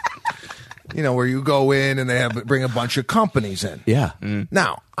 where you go in and they bring a bunch of companies in. Yeah.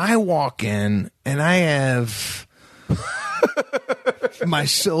 Now, I walk in and I have my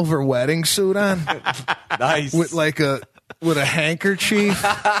silver wedding suit on Nice. with a handkerchief.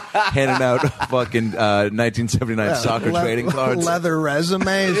 Handing out fucking 1979 soccer trading cards. Leather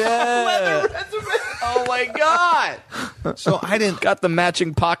resumes. Oh my god! So I didn't Got the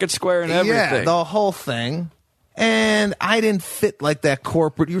matching pocket square and everything. Yeah, the whole thing. And I didn't fit like that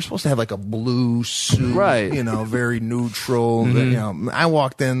corporate. You were supposed to have like a blue suit, Right. Very neutral. I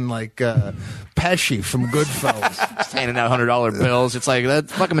walked in like Pesci from Goodfellas. Just handing out $100 bills. It's like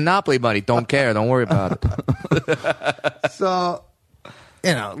that's fucking Monopoly money. Don't care. Don't worry about it. So,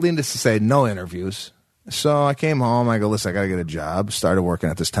 needless to say, no interviews. So I came home. I go, listen, I got to get a job. Started working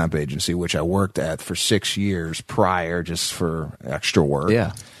at this temp agency, which I worked at for 6 years prior, just for extra work.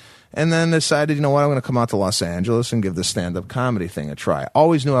 Yeah. And then decided, I'm going to come out to Los Angeles and give the stand-up comedy thing a try.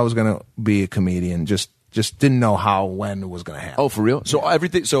 Always knew I was going to be a comedian. Just didn't know how, when it was going to happen. Oh, for real? So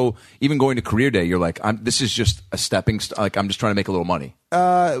everything. So even going to career day, you're like, this is just a stepping. Like I'm just trying to make a little money.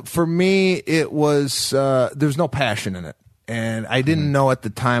 For me, it was there's no passion in it. And I didn't know at the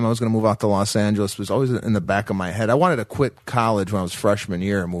time I was going to move out to Los Angeles. It was always in the back of my head. I wanted to quit college when I was freshman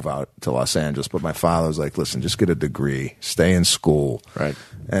year and move out to Los Angeles. But my father was like, listen, just get a degree. Stay in school. Right.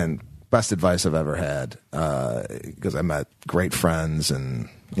 And best advice I've ever had because I met great friends and,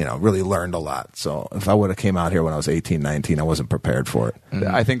 really learned a lot. So if I would have came out here when I was 18, 19, I wasn't prepared for it.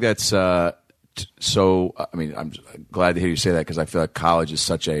 I think that's so. I mean, I'm glad to hear you say that because I feel like college is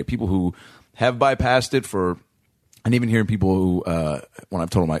such a people who have bypassed it for. And even hearing people who, when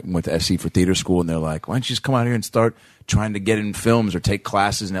I've told them I went to SC for theater school, and they're like, why don't you just come out here and start trying to get in films or take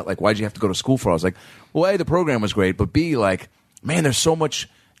classes? And that, like, why'd you have to go to school for? I was like, well, A, the program was great, but B, like, man, there's so much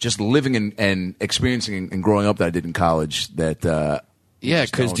just living and experiencing and growing up that I did in college that Yeah,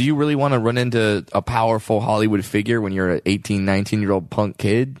 just because don't. do you really want to run into a powerful Hollywood figure when you're an 18, 19-year-old punk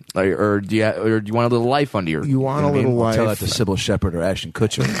kid? Or do you want a little life under your... You want a know what I mean? little life. Tell that to Sybil Shepherd or Ashton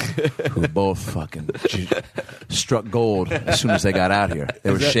Kutcher, who both fucking struck gold as soon as they got out here. They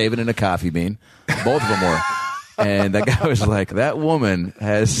were shaving in a coffee bean. Both of them were. And that guy was like, that woman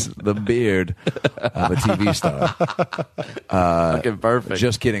has the beard of a TV star. Fucking perfect.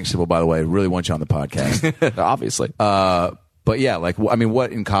 Just kidding, Sybil, by the way. Really want you on the podcast. Obviously. But yeah, like, I mean,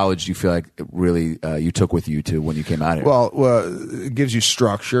 what in college do you feel like really you took with you to when you came out here? Well, it gives you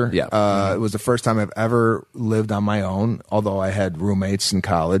structure. Yeah. It was the first time I've ever lived on my own, although I had roommates in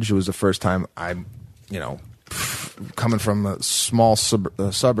college. It was the first time I'm, coming from a small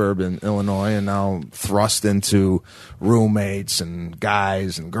suburb in Illinois and now thrust into roommates and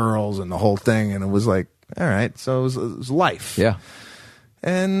guys and girls and the whole thing. And it was like, all right, so it was life. yeah.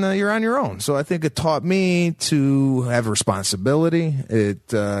 And you're on your own. So I think it taught me to have responsibility. It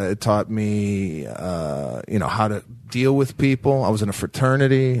taught me, how to deal with people. I was in a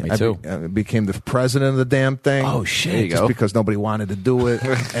fraternity. Me too. I became the president of the damn thing. Oh, shit. There you Just go. because nobody wanted to do it,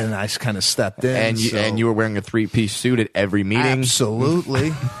 and I kind of stepped in. and you were wearing a 3-piece suit at every meeting.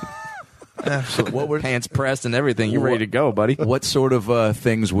 Absolutely. Absolutely. What were Pants pressed and everything. You're ready to go, buddy. What sort of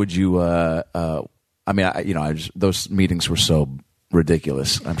things would you? Those meetings were so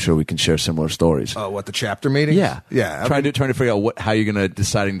ridiculous. I'm sure we can share similar stories. What, the chapter meetings? Yeah. Yeah. Trying to figure out how you're going to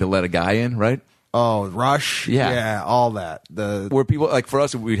deciding to let a guy in, right? Oh, Rush. Yeah. Yeah, all that. Where people like for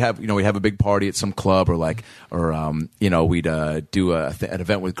us, we'd have a big party at some club or we'd do an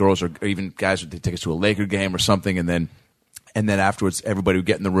event with girls or even guys would take us to a Laker game or something, and then afterwards everybody would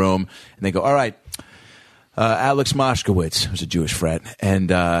get in the room and they go, all right. Alex Moshkowitz was a Jewish frat, and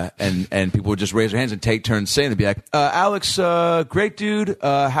people would just raise their hands and take turns saying, they'd be like, Alex, great dude,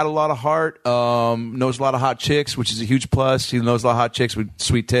 had a lot of heart, knows a lot of hot chicks, which is a huge plus. He knows a lot of hot chicks with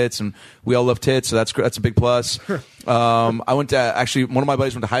sweet tits, and we all love tits, so that's a big plus. I went to, actually, one of my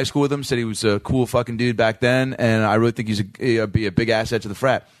buddies went to high school with him, said he was a cool fucking dude back then, and I really think he'd be a big asset to the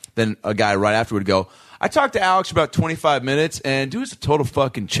frat. Then a guy right after would go, I talked to Alex for about 25 minutes, and dude was a total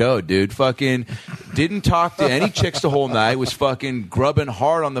fucking chode, dude. Fucking didn't talk to any chicks the whole night, was fucking grubbing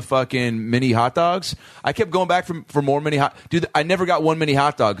hard on the fucking mini hot dogs. I kept going back for more mini hot... Dude, I never got one mini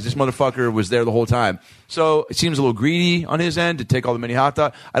hot dog because this motherfucker was there the whole time. So it seems a little greedy on his end to take all the mini hot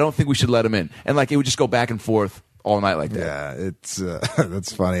dog. I don't think we should let him in. And like it would just go back and forth all night like that. Yeah, it's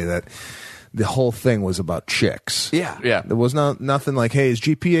that's funny that... The whole thing was about chicks. Yeah. There was nothing like, hey, his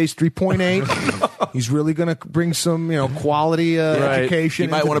GPA's 3.8. He's really going to bring some, quality education.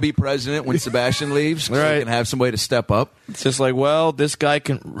 He might want to be president when Sebastian leaves. So Right. he can have somebody to step up. It's just like, well, this guy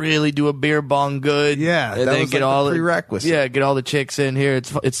can really do a beer bong good. Yeah, and that then was get like all the prerequisite. Yeah, get all the chicks in here.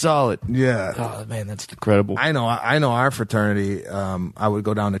 It's solid. Yeah. Oh man, that's incredible. I know our fraternity. I would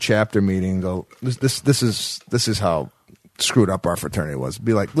go down to chapter meeting and go, this is how screwed up our fraternity was.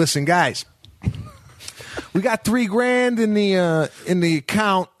 Be like, listen, guys, we got $3,000 in the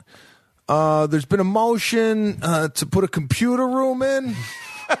account. There's been a motion to put a computer room in,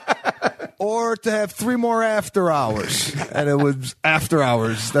 or to have 3 more after hours, and it was after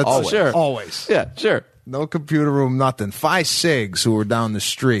hours. That's Always. Sure. always. Yeah, sure. No computer room, nothing. 5 Sigs who were down the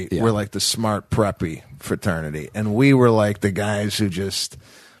street were like the smart preppy fraternity, and we were like the guys who just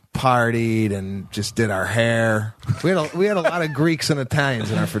partied and just did our hair. We had a lot of Greeks and Italians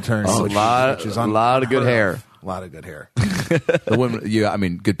in our fraternity. A lot of good hair. A lot of good hair. The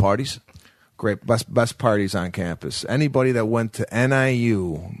women, good parties. Great, best parties on campus. Anybody that went to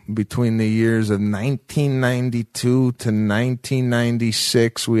NIU between the years of 1992 to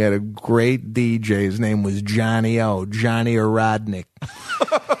 1996, we had a great DJ. His name was Johnny Orodnik.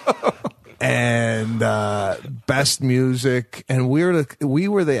 And best music, and we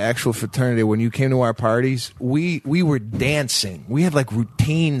were the actual fraternity. When you came to our parties, we were dancing. We had like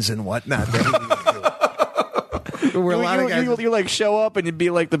routines and whatnot. We're a lot of guys. You like show up and you'd be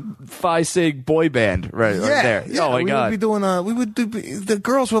like the Phi Sig boy band right there. Yeah, oh my god! The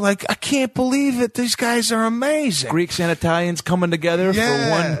girls were like, I can't believe it. These guys are amazing. Greeks and Italians coming together for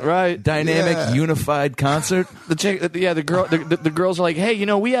one dynamic, unified concert. The girls are like, hey,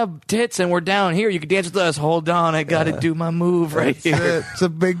 we have tits and we're down here. You can dance with us. Hold on, I got to do my move right here. It's a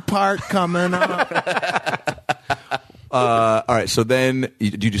big part coming up. All right, so then,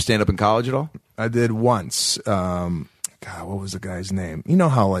 did you just stand up in college at all? I did once. God, what was the guy's name? You know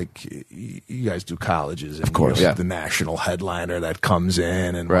how like you guys do colleges, and of course, you're like the national headliner that comes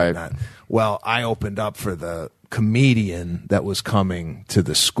in and whatnot. Well, I opened up for the comedian that was coming to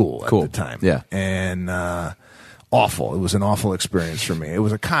the school at the time. Yeah, and awful. It was an awful experience for me. It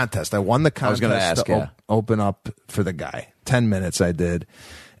was a contest. I won the contest. I was going to ask. Open up for the guy. 10 minutes I did.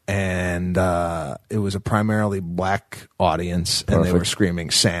 And it was a primarily black audience, and they were screaming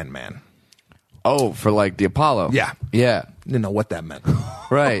Sandman. Oh, for like the Apollo. Yeah. Yeah. Didn't know what that meant.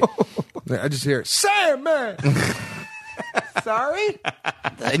 Right. I just hear Sandman. Sorry?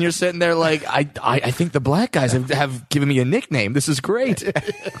 And you're sitting there like, I think the black guys have given me a nickname. This is great.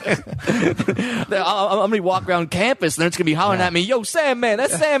 I'm going to walk around campus, and they're just going to be hollering at me, yo, Sandman,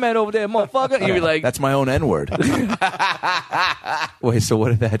 that's Sandman over there, motherfucker. And you'll be like... That's my own N-word. Wait, so what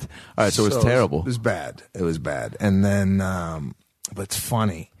did that... All right, so it was terrible. It was bad. It was bad. And then, but it's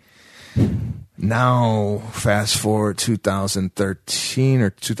funny. Now, fast forward 2013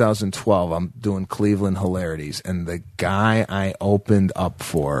 or 2012, I'm doing Cleveland Hilarities, and the guy I opened up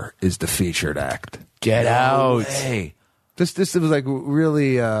for is the featured act. Get out. Hey, This was like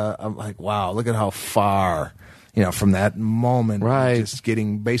really, I'm like, wow, look at how far, from that moment, just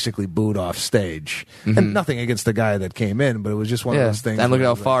getting basically booed off stage. Mm-hmm. And nothing against the guy that came in, but it was just one of those things. And look at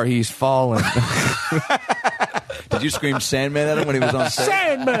how far he's fallen. Did you scream Sandman at him when he was on stage?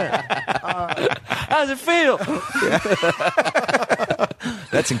 Sandman! How's it feel?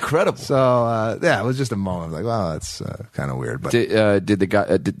 That's incredible. So, it was just a moment. Like, wow, that's kind of weird. But Did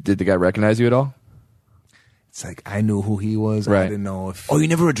the guy recognize you at all? it's like I knew who he was. Right. I didn't know if... Oh, you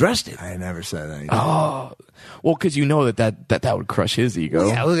never addressed it? I never said anything. Oh, well, because you know that would crush his ego.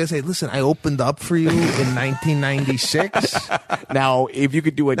 Yeah, look, I say, listen, I opened up for you in 1996. Now, if you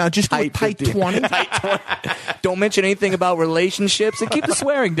could do Now, just do a tight 20. Don't mention anything about relationships and keep the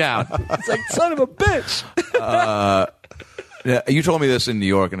swearing down. It's like, son of a bitch. Yeah, you told me this in New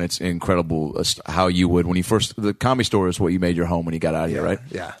York, and it's incredible how you would, when you first... The Comedy Store is what you made your home when you got out of here, right?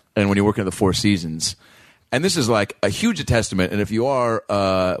 Yeah. And when you're working at the Four Seasons... and this is like a huge testament. And if you are,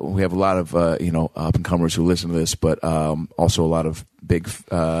 we have a lot of up and comers who listen to this, but also a lot of big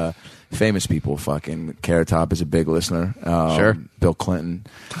famous people. Fucking Carrot Top is a big listener. Sure. Bill Clinton,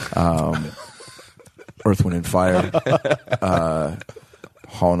 Earth, Wind and Fire,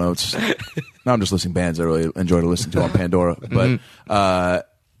 Hall Notes. Now I'm just listing bands I really enjoy to listen to on Pandora. But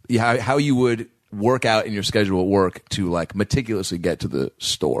how you would work out in your schedule at work to like meticulously get to the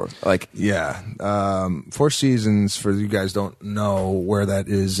store, like Four Seasons, for you guys don't know where that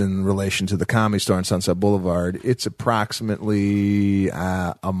is in relation to the Comedy Store on Sunset Boulevard, it's approximately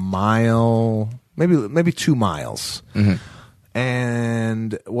a mile, maybe 2 miles.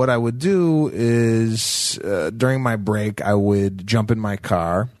 And what I would do is during my break I would jump in my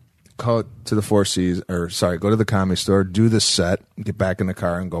car, go to the go to the Comedy Store, do the set, get back in the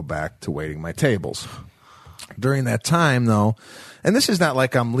car, and go back to waiting my tables. During that time, though, and this is not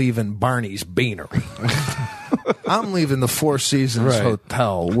like I'm leaving Barney's Beanery. I'm leaving the Four Seasons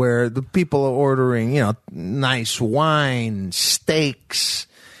Hotel, where the people are ordering, nice wine, steaks.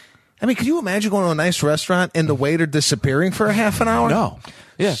 I mean, could you imagine going to a nice restaurant and the waiter disappearing for a half an hour? No.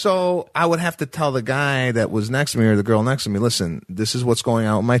 Yeah. So I would have to tell the guy that was next to me or the girl next to me, listen, this is what's going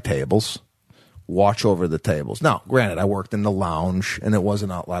on with my tables. Watch over the tables. Now, granted, I worked in the lounge and it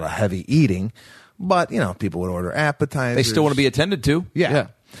wasn't a lot of heavy eating, but, people would order appetizers. they still want to be attended to. Yeah.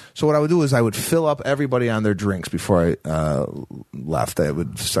 So what I would do is I would fill up everybody on their drinks before I left. I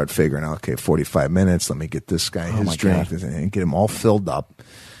would start figuring out, okay, 45 minutes. Let me get this guy his drink and get him all filled up.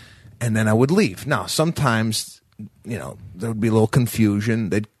 And then I would leave. Now, sometimes, there would be a little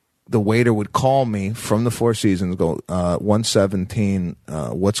confusion. The waiter would call me from the Four Seasons, go, 117,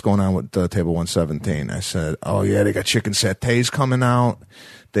 what's going on with table 117? I said, oh, yeah, they got chicken satays coming out.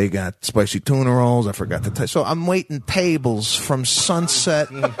 They got spicy tuna rolls. I forgot to tell you. So I'm waiting tables from Sunset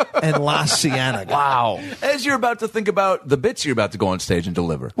and La Cienega. Wow. As you're about to think about the bits you're about to go on stage and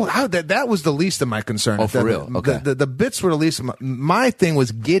deliver. Well, that was the least of my concern. Oh, for real? Okay. The bits were the least of my thing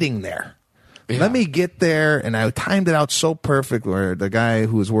was getting there. Yeah. Let me get there, and I timed it out so perfect where the guy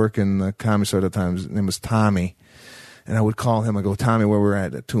who was working the Comedy Store at the time, his name was Tommy, and I would call him. I go, Tommy, where we're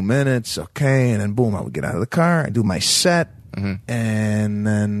at 2 minutes, okay, and then boom, I would get out of the car, I do my set, and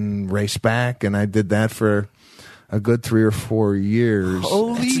then race back, and I did that for a good 3 or 4 years.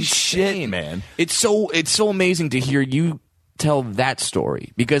 Holy shit, man! It's so amazing to hear you tell that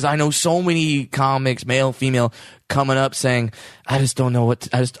story, because I know so many comics, male, female, coming up saying, I just don't know I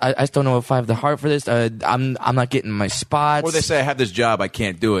just don't know if I have the heart for this. I'm not getting my spots. Or they say, I have this job, I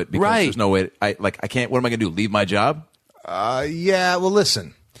can't do it because there's no way. I can't. What am I going to do? Leave my job? Yeah. Well,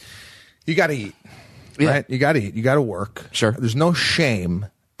 listen, you got to eat, right? You got to eat. You got to work. Sure. There's no shame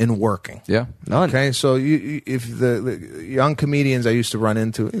in working. Yeah. None. Okay. So if the young comedians I used to run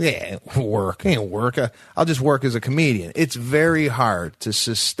into, work, ain't work. I'll just work as a comedian. It's very hard to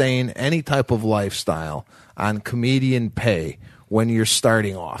sustain any type of lifestyle on comedian pay when you're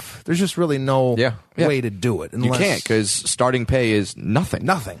starting off. There's just really no way to do it. You can't, because starting pay is nothing.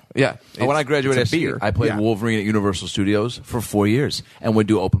 Nothing. Yeah. When I graduated, beer. I played Wolverine at Universal Studios for 4 years and would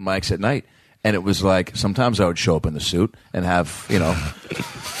do open mics at night. And it was like, sometimes I would show up in the suit and have,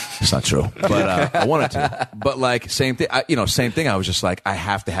 it's not true, but I wanted to. But like, same thing. Same thing. I was just like, I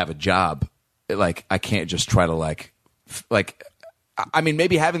have to have a job. Like, I can't just try to I mean,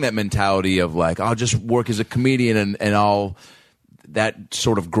 maybe having that mentality of like, I'll just work as a comedian and that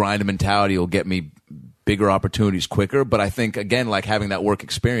sort of grind mentality will get me bigger opportunities quicker. But I think, again, like having that work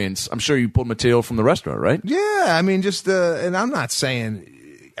experience, I'm sure you pulled material from the restaurant, right? Yeah. I mean, and I'm not saying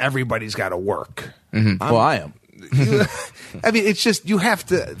everybody's got to work. Well, I am. I mean, it's just, you have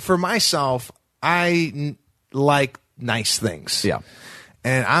to, for myself, I like nice things. Yeah.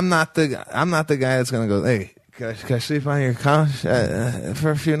 And I'm not the guy that's going to go, hey, can I sleep on your couch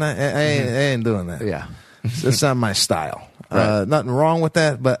for a few nights? I ain't doing that. Yeah. It's not my style. Right. Nothing wrong with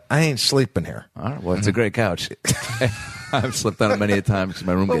that, but I ain't sleeping here. All right. Well, it's a great couch. I've slept on it many a time because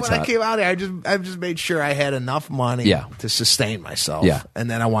my room But gets when hot. I came out here, I just made sure I had enough money to sustain myself. Yeah. And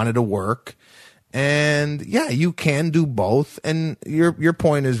then I wanted to work. And yeah, you can do both. And your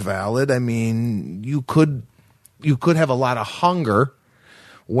point is valid. I mean, you could have a lot of hunger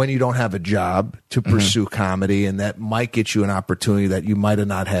when you don't have a job to pursue comedy, and that might get you an opportunity that you might have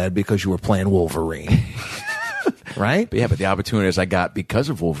not had because you were playing Wolverine. right? But yeah, but the opportunities I got because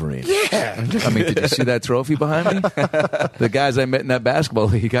of Wolverine. Yeah. I mean, did you see that trophy behind me? The guys I met in that basketball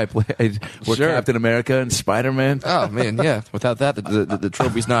league I played were Sure. Captain America and Spider-Man. Oh man, yeah. Without that, the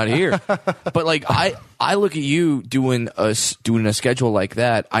trophy's not here. But like I look at you doing a schedule like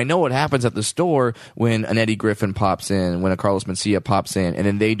that. I know what happens at the store when an Eddie Griffin pops in, when a Carlos Mencia pops in, and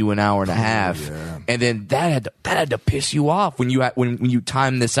then they do an hour and a half, and then that had to piss you off when you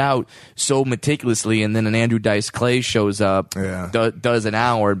time this out so meticulously, and then an Andrew Dice Clay shows up, does an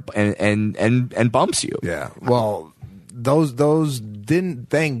hour, and bumps you. Yeah. Well, those didn't.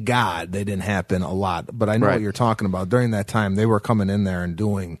 Thank God they didn't happen a lot. But I know Right. what you're talking about. During that time, they were coming in there and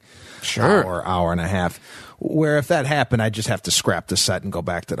doing hour and a half. Where if that happened, I'd just have to scrap the set and go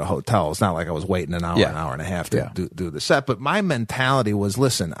back to the hotel. It's not like I was waiting an hour and a half to do the set. But my mentality was,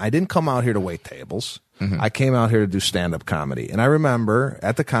 listen, I didn't come out here to wait tables. I came out here to do stand-up comedy. And I remember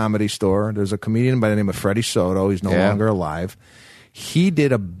at the Comedy Store, there's a comedian by the name of Freddie Soto. He's no longer alive. He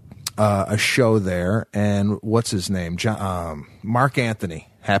did a show there, and what's his name? Mark Anthony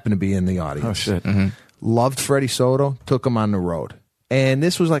happened to be in the audience. Oh, shit. Loved Freddie Soto, took him on the road. And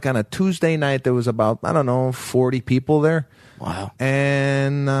this was like on a Tuesday night. There was about, I don't know, 40 people there. Wow.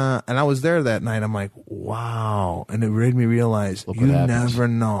 And I was there that night. I'm like, wow. And it made me realize you never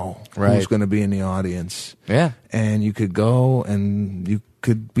know who's going to be in the audience. Yeah. And you could go and you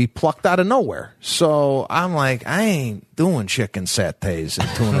could be plucked out of nowhere. So I'm like, I ain't doing chicken satays and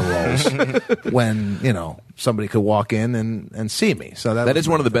tuna rolls when, somebody could walk in and see me. So That is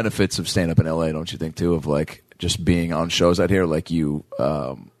one of the benefits of stand-up in LA, don't you think, too, of like just being on shows out here, like you,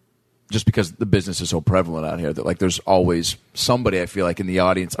 just because the business is so prevalent out here that like there's always somebody, I feel like, in the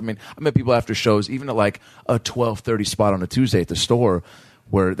audience. I mean, I met people after shows, even at like a 12:30 spot on a Tuesday at the store,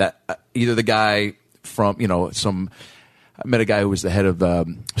 where that either the guy from, I met a guy who was the head of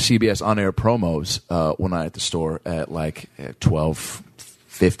CBS on-air promos one night at the store at like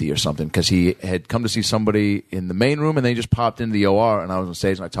 12:50 or something, because he had come to see somebody in the main room and then he just popped into the OR, and I was on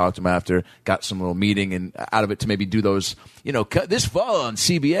stage and I talked to him after, got some little meeting and out of it to maybe do those, cut this fall on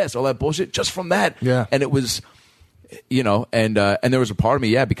CBS, all that bullshit, just from that. Yeah. And it was, and there was a part of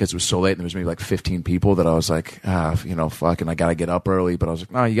me, because it was so late and there was maybe like 15 people that I was like, fucking, I got to get up early. But I was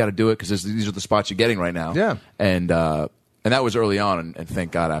like, no, you got to do it because these are the spots you're getting right now. Yeah. And that was early on. And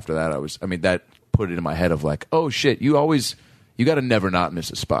thank God after that, that put it in my head of like, oh shit, you got to never not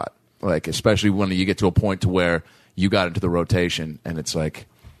miss a spot. Like, especially when you get to a point to where you got into the rotation and it's like,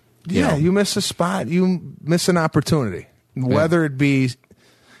 you miss a spot, you miss an opportunity. Whether it be,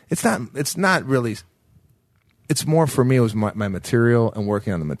 it's not really. It's more for me. It was my material and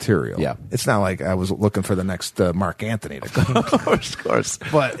working on the material. Yeah, it's not like I was looking for the next Mark Anthony to come. Of course.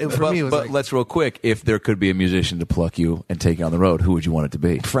 But for me, it was but like, let's real quick. If there could be a musician to pluck you and take you on the road, who would you want it to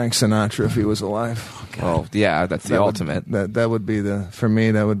be? Frank Sinatra, if he was alive. Oh yeah, that's the ultimate. That would be for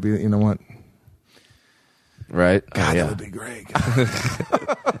me. That would be, you know what? Right. God, that would be great.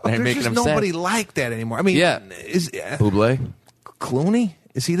 There's making just him nobody sad. like that anymore. I mean, is Bublé? Clooney?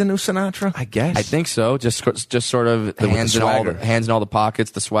 Is he the new Sinatra? I guess. I think so. Just sort of the hands in all the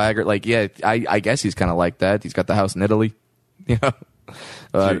pockets, the swagger. Like, yeah, I guess he's kind of like that. He's got the house in Italy.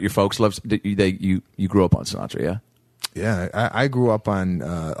 So your folks love you grew up on Sinatra, yeah? Yeah, I grew up on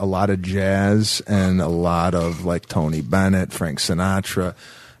a lot of jazz and a lot of like Tony Bennett, Frank Sinatra,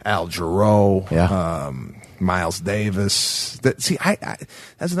 Al Jarreau, Miles Davis. That's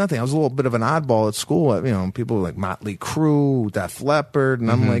another thing. I was a little bit of an oddball at school. People were like Motley Crue, Def Leppard,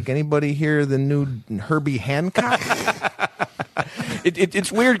 and I'm like, anybody hear the new Herbie Hancock?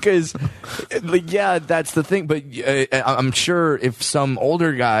 It's weird because, that's the thing. But I'm sure if some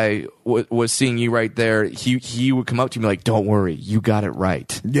older guy was seeing you right there, he would come up to me like, "Don't worry, you got it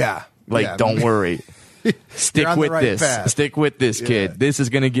right." Yeah, don't worry. Stick on the with right this. path. Stick with this, kid. Yeah. This is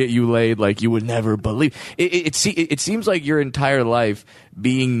going to get you laid like you would never believe. It seems like your entire life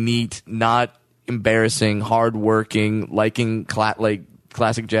being neat, not embarrassing, hardworking, liking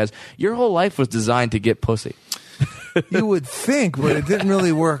classic jazz. Your whole life was designed to get pussy. You would think, but it didn't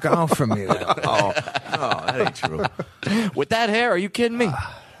really work out for me. Oh, that ain't true. With that hair, are you kidding me?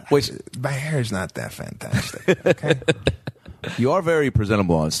 Wait, my hair's not that fantastic. Okay. You are very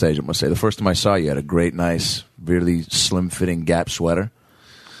presentable on stage, I must say. The first time I saw you, had a great, nice, really slim-fitting Gap sweater.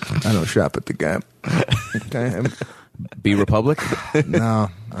 I don't shop at the Gap. Okay. Be Republic?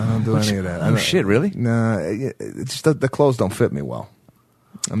 No, I don't do any of that. Oh, shit, really? No, it's just the clothes don't fit me well.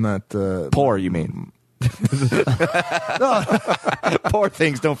 I'm not... Poor, you mean? Poor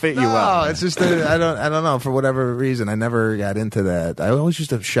things don't fit you well. No, it's just I don't know, for whatever reason I never got into that. I always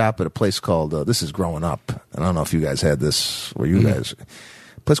used to shop at a place called this is growing up. I don't know if you guys had this where you guys,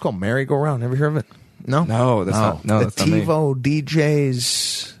 a place called Merry Go Round. Ever hear of it? No? No, that's not. No, The that's not me. TiVo,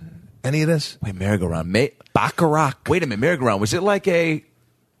 DJs, any of this? Wait, merry-go-round. Baccarat. Wait a minute, merry-go-round. Was it like a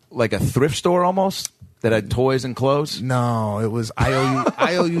thrift store almost that had toys and clothes? No, it was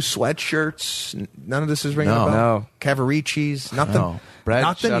IOU sweatshirts. None of this is ringing No. a bell? No. Cavaricci's? Nothing? No. Brad,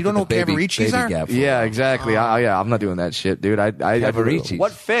 Nothing? shout You don't out know to what the Cavaricci's are? Gap for Yeah, exactly. I'm not doing that shit, dude. Cavaricci's.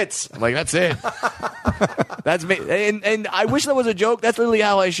 What fits? I'm like, that's it. That's me. And I wish that was a joke. That's literally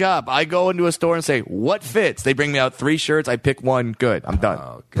how I shop. I go into a store and say, what fits? They bring me out 3 shirts. I pick one. Good. I'm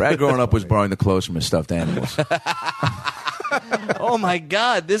done. Brad growing up was borrowing the clothes from his stuffed animals. Oh my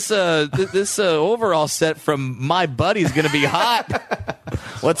god, this overall set from my buddy's gonna be hot.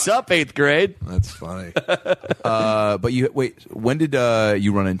 What's up, 8th grade? That's funny. But when did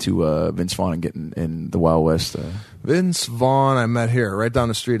you run into Vince Vaughn and get in the Wild West? Vince Vaughn, I met here, right down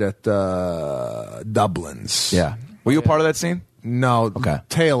the street at Dublin's. Yeah. Were you a part of that scene? No, Okay.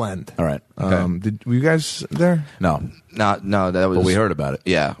 tail end. All right. Okay. Were you guys there? No. No, that was. But we heard about it.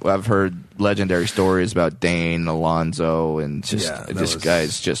 Yeah, I've heard legendary stories about Dane, Alonzo, and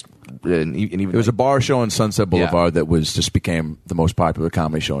guys just. And even It was a bar show on Sunset Boulevard that just became the most popular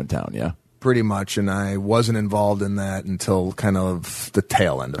comedy show in town. Yeah. Pretty much, and I wasn't involved in that until kind of the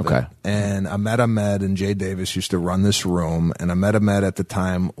tail end of it. And Ahmed Ahmed and Jay Davis used to run this room, and Ahmed Ahmed at the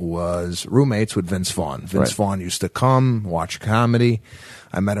time was roommates with Vince Vaughn. Vince Vaughn used to come, watch comedy.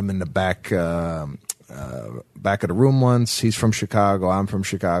 I met him in the back of the room once. He's from Chicago. I'm from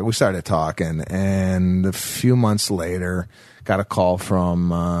Chicago. We started talking, and a few months later, got a call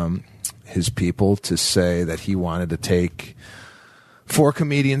from his people to say that he wanted to take 4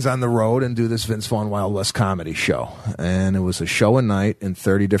 comedians on the road and do this Vince Vaughn Wild West comedy show. And it was a show a night in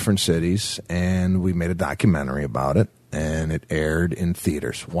 30 different cities, and we made a documentary about it, and it aired in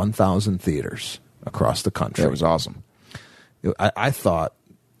theaters, 1,000 theaters across the country. That was awesome. I thought,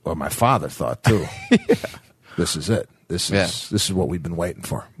 or my father thought too, this is it. This is what we've been waiting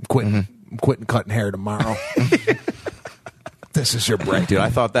for. I'm quitting cutting hair tomorrow. This is your break. Dude, I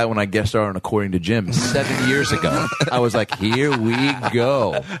thought that when I guest starred on According to Jim 7 years ago. I was like, here we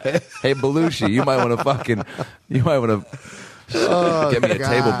go. Hey, Belushi, you might want to get me a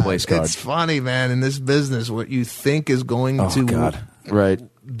table place card. It's funny, man. In this business, what you think is going to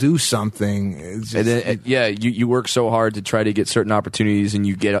do something, it's just, and then, you work so hard to try to get certain opportunities, and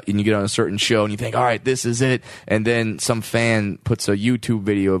you get on a certain show, and you think, all right, this is it, and then some fan puts a YouTube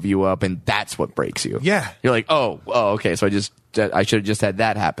video of you up, and that's what breaks you. Yeah, you're like, oh, okay, so I should have just had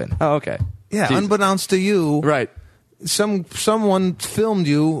that happen. Oh, okay. Yeah, Jeez. Unbeknownst to you, right? Someone filmed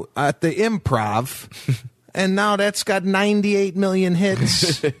you at the Improv. And now that's got 98 million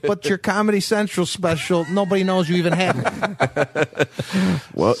hits, but your Comedy Central special, nobody knows you even have it.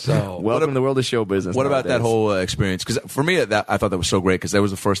 Welcome to the world of show business. What about that whole experience? Because for me, I thought that was so great because that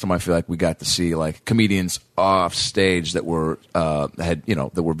was the first time I feel like we got to see like comedians off stage that were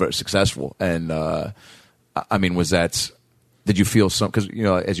that were very successful. And I mean, was that? Did you feel some? Because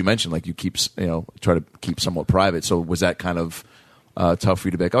as you mentioned, like you try to keep somewhat private. So was that kind of tough for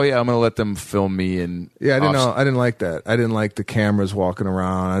you to be like, oh yeah, I'm going to let them film me? And yeah, I didn't like that. I didn't like the cameras walking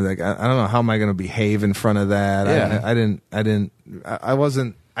around. I don't know how am I going to behave in front of that. Yeah. I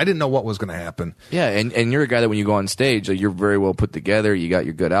didn't know what was going to happen. Yeah, and you're a guy that when you go on stage, like, you're very well put together. You got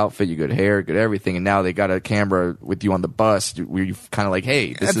your good outfit, your good hair, good everything, and now they got a camera with you on the bus where you're kind of like,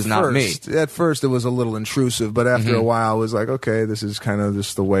 hey, this is not me. At first, it was a little intrusive, but after a while, it was like, okay, this is kind of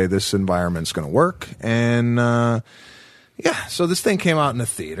just the way this environment's going to work. And so this thing came out in the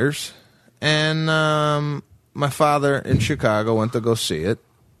theaters, and my father in Chicago went to go see it,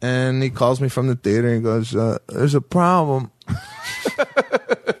 and he calls me from the theater and he goes, there's a problem.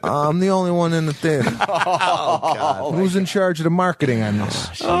 I'm the only one in the theater. Oh, God. Who's in charge of the marketing on this?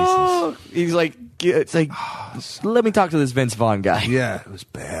 He's like, it's like, let me talk to this Vince Vaughn guy. Yeah, it was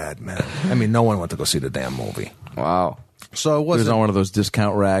bad, man. I mean, no one went to go see the damn movie. Wow. So it was wasn't on one of those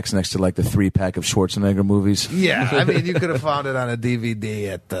discount racks next to like the 3-pack of Schwarzenegger movies. Yeah, I mean, you could have found it on a DVD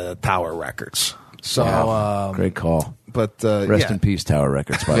at the Tower Records. So great call. But rest in peace, Tower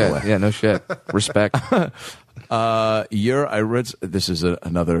Records. By the way, yeah, no shit. Respect. I read this is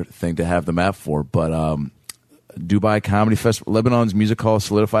another thing to have the map for, but Dubai Comedy Festival, Lebanon's music hall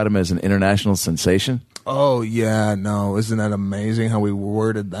solidified him as an international sensation. Oh yeah, no, isn't that amazing how we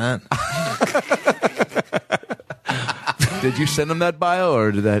worded that? Did you send him that bio,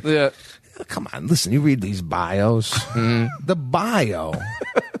 or did that? Yeah. Come on, listen. You read these bios. The bio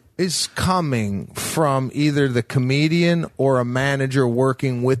is coming from either the comedian or a manager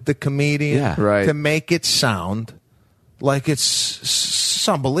working with the comedian to make it sound like it's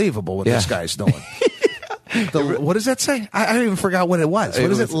unbelievable what this guy's doing. What does that say? I even forgot what it was.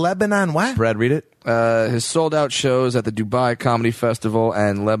 What is it? Lebanon what? Brad, read it. His sold-out shows at the Dubai Comedy Festival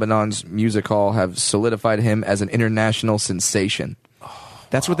and Lebanon's Music Hall have solidified him as an international sensation.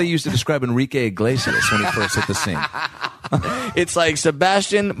 That's what they used to describe Enrique Iglesias when he first hit the scene. It's like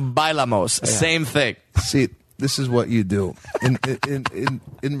Sebastian Bailamos. Same thing. See, this is what you do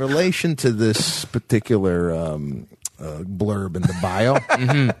in relation to this particular blurb in the bio.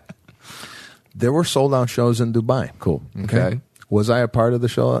 There were sold out shows in Dubai. Cool. Okay. Was I a part of the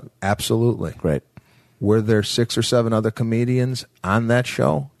show? Absolutely. Great. Were there 6 or 7 other comedians on that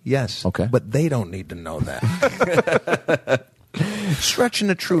show? Yes. Okay. But they don't need to know that. Stretching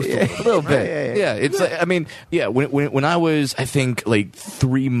the truth a little bit. Yeah, it's like, I mean, yeah. When I was, I think, like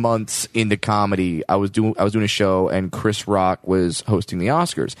 3 months into comedy, I was doing a show, and Chris Rock was hosting the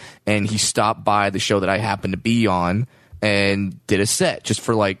Oscars, and he stopped by the show that I happened to be on and did a set just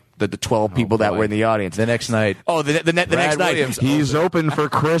for like the 12 people that were in the audience. The next night. Oh, the next night. Williams He's open for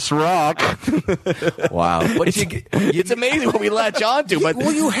Chris Rock. Wow. It's amazing what we latch on to, but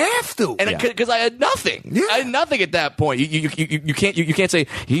Well, you have to. and because I had nothing. Yeah. I had nothing at that point. You can't say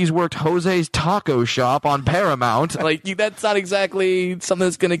he's worked Jose's Taco Shop on Paramount. Like that's not exactly something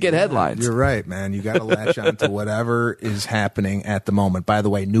that's going to get headlines. You're right, man. You got to latch on to whatever is happening at the moment. By the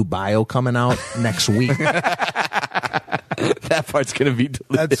way, new bio coming out next week. That part's going to be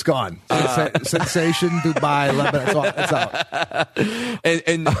deleted. That's gone. Sensation, Dubai, Lebanon. It's out.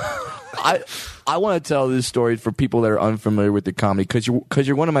 And I want to tell this story for people that are unfamiliar with the comedy because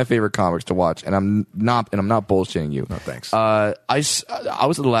you're one of my favorite comics to watch, and I'm not bullshitting you. No, thanks. I was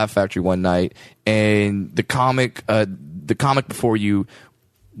at the Laugh Factory one night, and the comic before you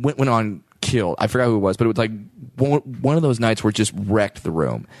went on killed. I forgot who it was, but it was like one of those nights where it just wrecked the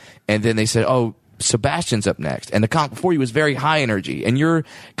room, and then they said, "Oh, Sebastian's up next," and the comic before you was very high energy, and you're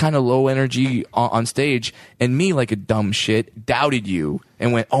kind of low energy on stage, and me, like a dumb shit, doubted you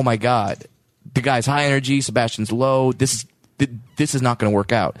and went, "Oh my god, the guy's high energy, Sebastian's low. This is not going to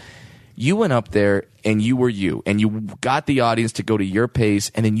work out." You went up there and you were you, and you got the audience to go to your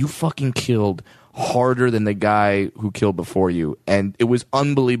pace, and then you fucking killed harder than the guy who killed before you, and it was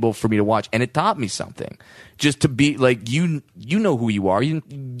unbelievable for me to watch, and it taught me something. Just to be like you know who you are. You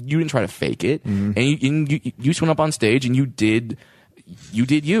didn't try to fake it, and you just went up on stage and you did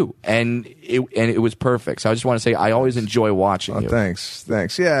you, and it was perfect. So I just want to say I always enjoy watching you. Thanks.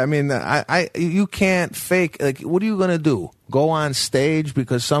 Yeah, I mean, you can't fake. Like, what are you gonna do? Go on stage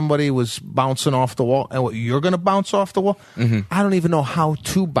because somebody was bouncing off the wall, and what, you're gonna bounce off the wall? I don't even know how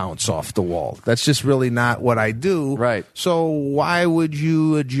to bounce off the wall. That's just really not what I do. Right. So why would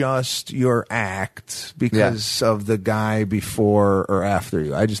you adjust your act because of the guy before or after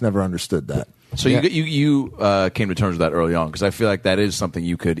you? I just never understood that. So you came to terms with that early on, because I feel like that is something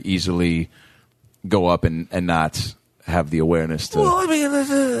you could easily go up and not have the awareness to. Well, I mean,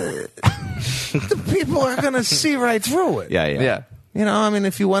 the people are going to see right through it. Yeah. You know, I mean,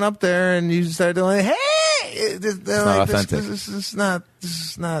 if you went up there and you started doing, hey, they're not like, authentic. This is not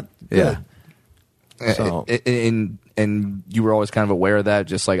Yeah. good. So. And you were always kind of aware of that.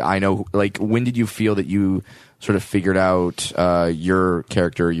 Just like I know, like when did you feel that you sort of figured out your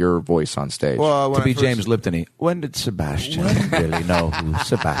character, your voice on stage? Well, To be James Lipton, when did Sebastian really know who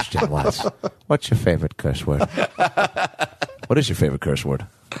Sebastian was? What's your favorite curse word? What is your favorite curse word?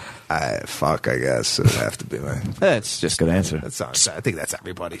 fuck, I guess it would have to be mine. That's just Good answer. That sounds. I think that's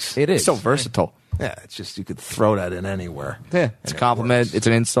everybody's. It is so versatile. Yeah, it's just you could throw that in anywhere. Yeah, it's a compliment. It's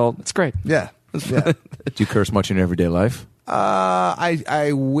an insult. It's great. Yeah. Yeah. Do you curse much in your everyday life?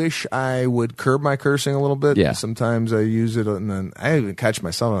 I wish I would curb my cursing a little bit. Yeah. Sometimes I use it, and then I even catch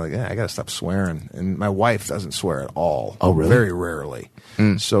myself. I'm like, I got to stop swearing. And my wife doesn't swear at all. Oh, really? Very rarely.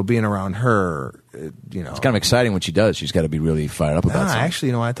 So being around her, you know, It's kind of exciting when she does. She's got to be really fired up about something.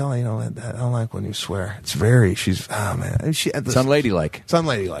 actually, I tell her, I don't like when you swear. It's very. She's man. It's unladylike. It's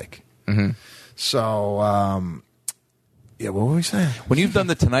unladylike. Mm-hmm. So. Yeah, what were we saying? When you've done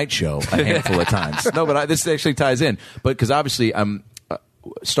the Tonight Show a handful of times. No, but this actually ties in. But because obviously I'm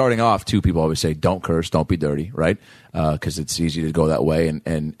starting off, too, people always say, don't curse, don't be dirty, right? Because it's easy to go that way.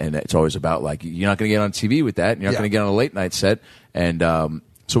 And it's always about, like, you're not going to get on TV with that. And you're not going to get on a late night set. And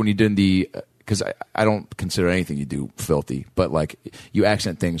so when you did because I don't consider anything you do filthy, but, like, you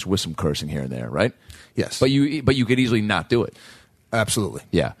accent things with some cursing here and there, right? Yes. But you could easily not do it. Absolutely.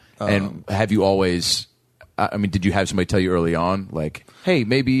 Yeah. And have you always... I mean, did you have somebody tell you early on, like, hey,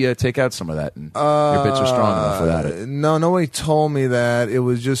 maybe take out some of that, and your bits are strong enough without it? No, nobody told me that. It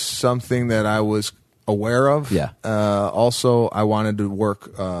was just something that I was aware of. Yeah. Also, I wanted to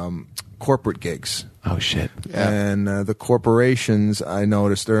work corporate gigs. Oh shit! And the corporations, I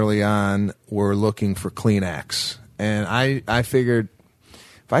noticed early on, were looking for clean acts. And I figured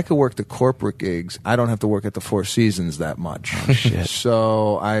if I could work the corporate gigs, I don't have to work at the Four Seasons that much. Oh shit!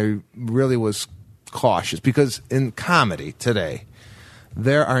 So I really was cautious because in comedy today,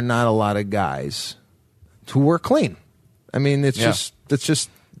 there are not a lot of guys who work clean. I mean, it's just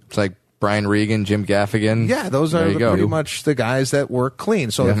It's like Brian Regan, Jim Gaffigan. yeah, those are pretty much the guys that work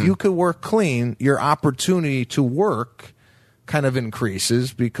clean. So if you could work clean, your opportunity to work kind of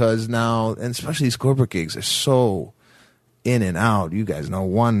increases because now, and especially these corporate gigs, are so in and out. You guys know,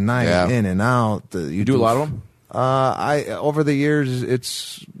 one night in and out. You do a lot of them? I over the years,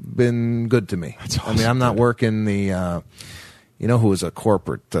 it's been good to me. That's awesome, I mean, I'm not working the. You know who was a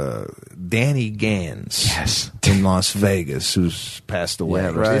corporate? Danny Gans. Yes. In Las Vegas, who's passed away. Yeah,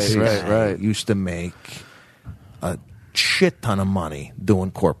 right, This right, guy right. Used to make a shit ton of money doing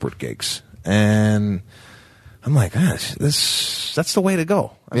corporate gigs. And I'm like, gosh, that's the way to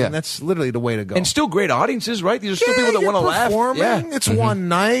go. I mean, that's literally the way to go. And still great audiences, right? These are still people that want to laugh. Performing. Yeah. It's one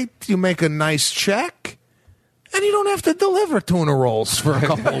night. You make a nice check. And you don't have to deliver tuna rolls for a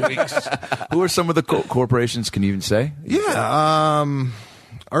couple of weeks. Who are some of the corporations? Can you even say? Yeah.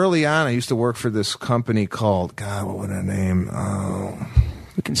 Early on, I used to work for this company called, God, what was their name?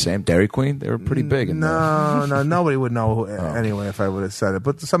 We can say them. Dairy Queen. They were pretty big. No, nobody would know anyway if I would have said it.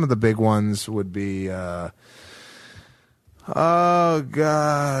 But some of the big ones would be, oh,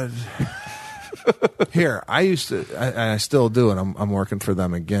 God. Here, I still do, and I'm working for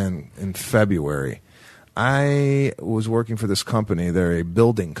them again in February. I was working for this company. They're a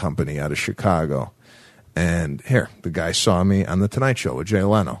building company out of Chicago. And here, the guy saw me on The Tonight Show with Jay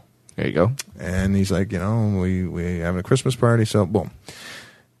Leno. There you go. And he's like, we having a Christmas party, so boom.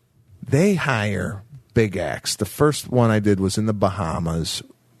 They hire big acts. The first one I did was in the Bahamas,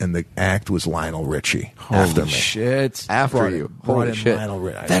 and the act was Lionel Richie. After me. Shit. After you. Brought Holy in shit. Lionel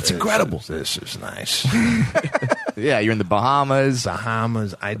Richie. That's incredible. This is nice. Yeah, you're in the Bahamas.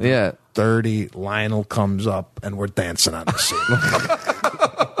 Bahamas. I did 30. Lionel comes up, and we're dancing on the scene.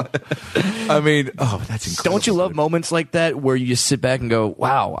 I mean, that's incredible. Don't you love moments like that where you just sit back and go,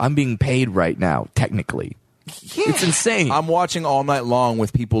 wow, I'm being paid right now, technically? Yeah. It's insane. I'm watching all night long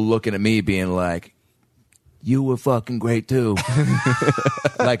with people looking at me being like, you were fucking great too.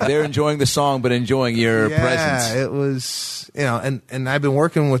 Like they're enjoying the song, but enjoying your presence. Yeah, it was, and I've been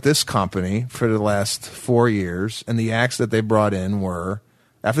working with this company for the last 4 years, and the acts that they brought in were,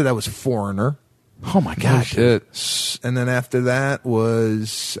 after that was Foreigner. Oh my God. Shit. And then after that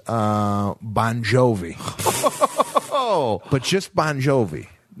was Bon Jovi. But just Bon Jovi,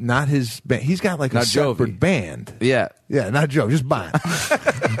 not his band. He's got like Not a separate Jovi. band. Yeah. Yeah, not Joe, just Bon.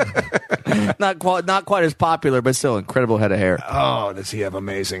 Not quite as popular, but still incredible head of hair. Oh, does he have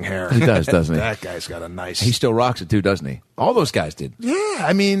amazing hair? He does, doesn't he? That guy's got a nice... He still rocks it too, doesn't he? All those guys did. Yeah,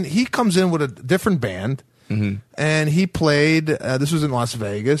 I mean, he comes in with a different band, and he played. This was in Las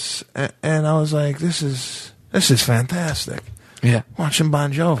Vegas, and I was like, "This is fantastic." Yeah. Watching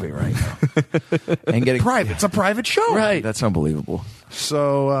Bon Jovi right now. And getting Private. It's a private show, Right. That's unbelievable.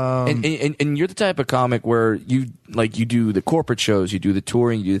 So, And you're the type of comic where you do the corporate shows, you do the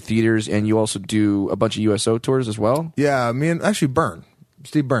touring, you do the theaters, and you also do a bunch of USO tours as well. yeah, me and actually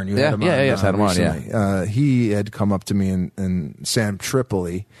Steve Byrne, you had him on. yes, had him on, recently. He had come up to me and Sam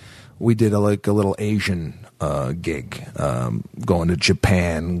Tripoli. We did a little Asian gig, going to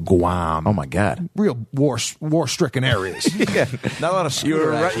Japan, Guam. Oh my God. Real war-stricken areas. Yeah. Not a lot of You were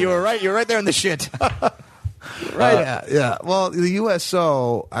right. action. You were right. You're right there in the shit. Right. Yeah. Well, the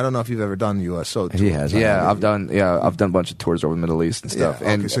USO. I don't know if you've ever done the USO. Tour. He has. I've done a bunch of tours over the Middle East and stuff, Yeah,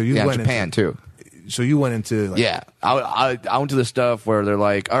 okay, and so you went Japan into- too. So you went into I went to the stuff where they're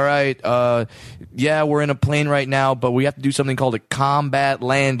like, all right, we're in a plane right now, but we have to do something called a combat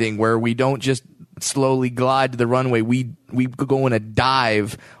landing where we don't just slowly glide to the runway. We go in a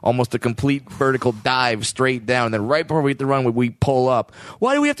dive, almost a complete vertical dive straight down. And then right before we hit the runway, we pull up.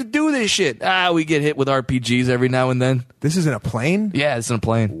 Why do we have to do this shit? We get hit with RPGs every now and then. This is in a plane. Yeah, it's in a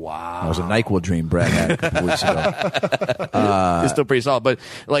plane. That was a NyQuil dream Brad had a couple weeks ago. It's still pretty solid. But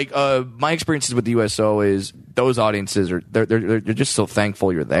like my experiences with the USO is those audiences are they're just so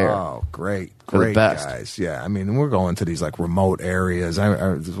thankful you're there. Oh, great They're the best. guys. Yeah, I mean, we're going to these like remote areas.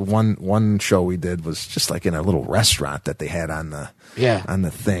 One show we did was just like in a little restaurant that they had on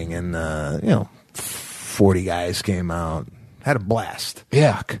the thing, and 40 guys came out, had a blast.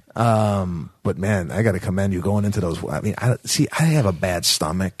 Yeah. But man, I got to commend you going into those. I mean, I have a bad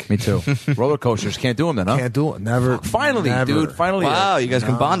stomach. Me too. Roller coasters. Can't do them then, huh? Can't do it. Never. Finally, never. dude. Finally. Wow, you guys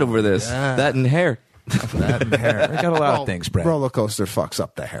can bond over this. Yeah. That and hair. That and hair. I got a lot of things, Brad. Roller coaster fucks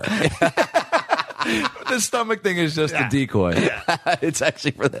up the hair. The stomach thing is just a decoy. It's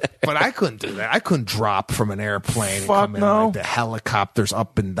actually for that. But I couldn't do that. I couldn't drop from an airplane and Fuck come in no. like the helicopters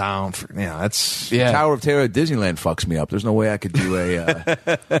up and down. That's Tower of Terror at Disneyland fucks me up. There's no way I could do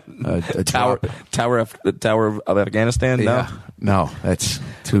a Tower of Afghanistan. No, Yeah. No, that's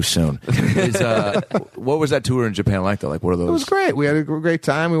too soon. What was that tour in Japan like, though? Like, what are those? It was great. We had a great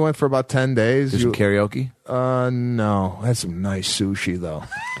time. We went for about 10 days. Did some karaoke? No. I had some nice sushi, though.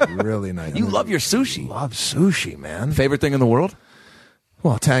 Really nice. You love your sushi. Love sushi, man. Favorite thing in the world?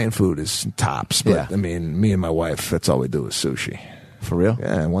 Well, Italian food is tops, but Yeah. I mean, me and my wife, that's all we do is sushi. For real?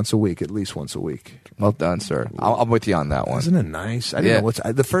 Yeah, once a week, at least once a week. well done, sir. I'm with you on that one. Isn't it nice? I didn't Yeah.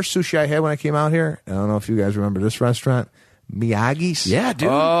 know the first sushi I had when I came out here. I don't know if you guys remember this restaurant, Miyagi's. Yeah, dude.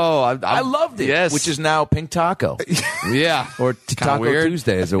 Oh, I loved it. Yes, Which is now Pink Taco. yeah, Or Kinda Taco weird.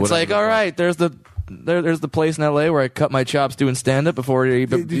 Tuesdays or It's whatever. like, all right, there's the place in LA where I cut my chops doing stand up before you.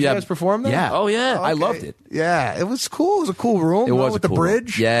 Did you guys perform there? Yeah. Oh yeah. I loved it. Yeah, it was cool. It was a cool room. It was with a the cool room.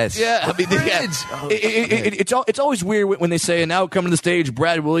 bridge. Yes. Yeah, I mean, it's always weird when they say, and now come to the stage,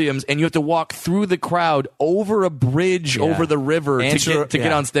 Brad Williams, and you have to walk through the crowd over a bridge Yeah. over the river to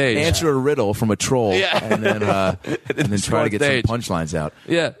get on stage. Answer a riddle from a troll. Yeah. And then, Just try on to get stage. some punchlines out.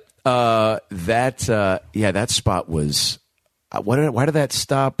 Yeah. That spot was. Why did that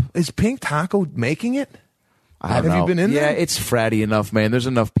stop? Is Pink Taco making it? Have you been in yeah, there? it's fratty enough, man. There's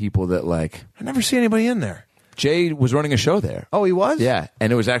enough people that like. I never see anybody in there. Jay was running a show there. Oh, he was? Yeah,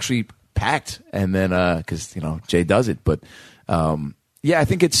 and it was actually packed. And then because Jay does it, but yeah, I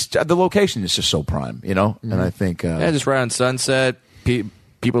think it's the location is just so prime, and I think Yeah, just right on Sunset.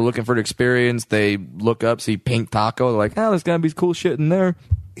 People are looking for the experience. They look up, see Pink Taco. They're like, there's got to be cool shit in there.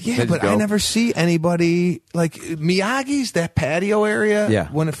 Yeah, They but just go. I never see anybody like Miyagi's, that patio area. Yeah.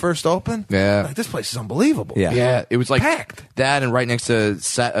 When it first opened. Yeah. Like, this place is unbelievable. Yeah. Yeah, it was like Packed. that, and right next to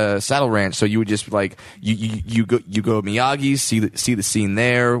Saddle Ranch. So you would just like you go to Miyagi's, see the scene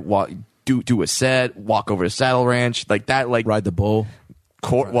there, walk, do a set, walk over to Saddle Ranch, like that, like ride the bull.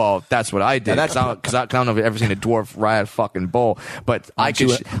 Well, that's what I did. Yeah, Because I don't know if you've ever seen a dwarf ride a fucking bull, but I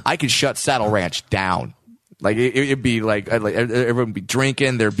could shut Saddle Ranch down. Like it'd be like everyone would be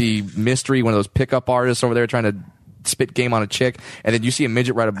drinking. There'd be mystery. One of those pickup artists over there trying to spit game on a chick, and then you see a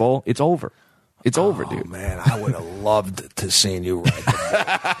midget ride a bull. It's over. It's over, dude. Man, I would have loved to seen you ride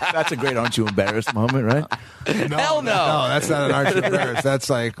that. That's a great aren't you embarrassed moment, right? Hell no. No, that's not an Archie Harris. That's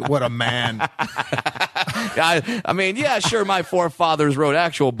like, what a man. I mean, yeah, sure, my forefathers rode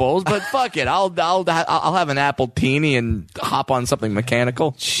actual bulls, but fuck it, I'll have an apple teeny and hop on something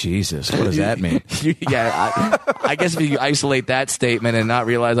mechanical. Jesus, what does that mean? Yeah, I guess if you isolate that statement and not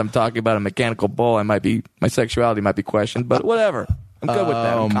realize I'm talking about a mechanical bull, my sexuality might be questioned, but whatever. I'm good with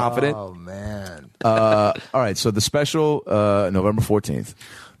that. I'm confident. Oh, man. All right, so the special November 14th.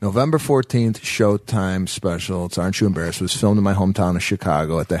 November 14th, Showtime special. It's Aren't You Embarrassed? It was filmed in my hometown of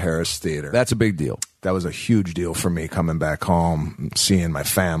Chicago at the Harris Theater. That's a big deal. That was a huge deal for me coming back home, seeing my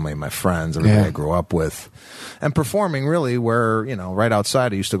family, my friends, everybody I grew up with, and performing really where, right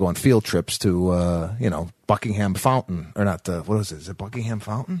outside I used to go on field trips to, Buckingham Fountain, or not what is it? Is it Buckingham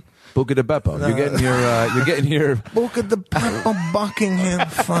Fountain? Buca de Beppo. You're getting your Boca de Beppo, Buckingham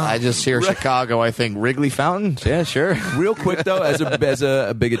Fountain. I just hear Chicago. I think Wrigley Fountain. Yeah, sure. real quick though, as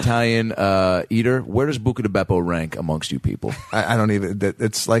a big Italian eater, where does Buca de Beppo rank amongst you people? I don't even,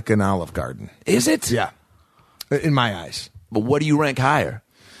 it's like an Olive Garden. Is it? Yeah. In my eyes. But what do you rank higher?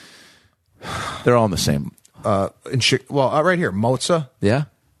 They're all in the same. Right here, Mozza. Yeah.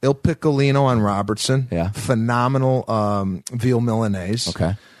 Il Piccolino on Robertson. Yeah. Phenomenal veal Milanese.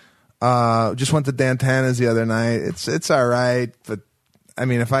 Okay. Just went to Dantana's the other night. It's all right, but I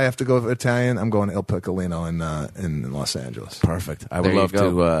mean, if I have to go Italian, I'm going to Il Piccolino in Los Angeles. Perfect. I would There you love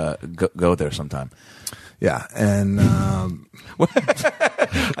to go there sometime. Yeah, and I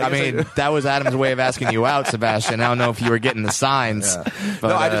mean, that was Adam's way of asking you out, Sebastian. I don't know if you were getting the signs. But,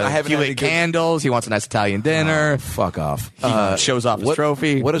 No, I haven't he had lit any good- candles. He wants a nice Italian dinner. Fuck off. He shows off his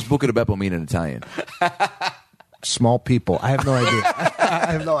trophy. What does Buca de Beppo mean in Italian? small people. I have no idea.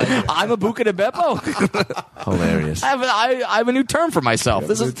 I have no idea. I'm a Buca de Beppo. Hilarious. I have a new term for myself.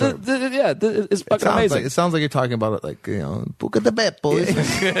 This is new term. it's fucking amazing. It sounns like you're talking about it like, Buca de Beppo.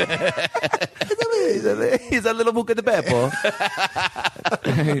 He's a little Buca de Beppo.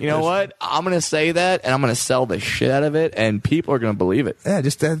 You know what? I'm gonna say that, and I'm gonna sell the shit out of it, and people are gonna believe it. Yeah,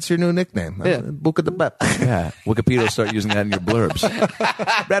 just that's your new nickname. Yeah. Buca de Beppo. Yeah, Wikipedia will start using that in your blurbs.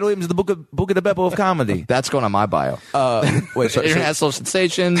 Brad Williams is the Buca de Beppo of comedy. That's going on my bio. Wait, so International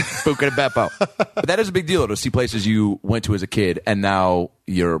sensation, Buca de Beppo. but that is a big deal to see places you went to as a kid and now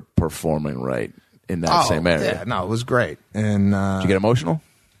you're performing right in that same area. Yeah, no, it was great. And Did you get emotional?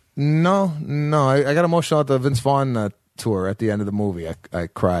 No, I got emotional at the Vince Vaughn tour at the end of the movie. I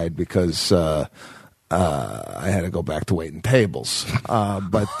cried because I had to go back to waiting tables.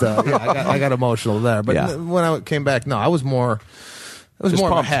 But I got emotional there. But when I came back, no, I was more. It was Just more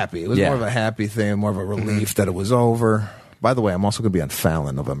of a pumped. happy. It was more of a happy thing, more of a relief that it was over. By the way, I'm also going to be on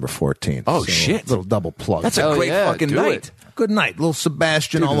Fallon November 14th. Oh, so shit. Little double plug. That's a great fucking do night. it. good night. Little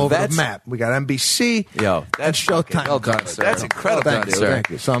Sebastian Dude, all over the that's- map. We got NBC. Yo, and that's Showtime. well done, sir. That's incredible, Thank you, dude. thank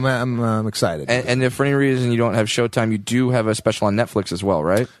you. So I'm excited. And if for any reason you don't have Showtime, you do have a special on Netflix as well,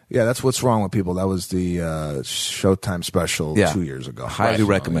 right? Yeah, that's what's wrong with people. That was the Showtime special 2 years ago. Highly Right.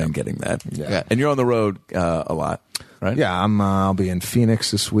 recommend getting that. Yeah. And you're on the road a lot, right? Yeah, I'll be in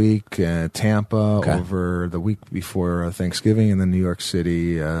Phoenix this week, Tampa Okay. over the week before Thanksgiving, and then New York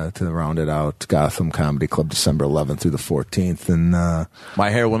City to round it out. Gotham Comedy Club December 11th through the 14th, and My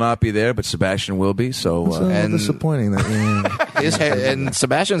hair will not be there, but Sebastian will be. So, it's a little and- disappointing that. His hair, and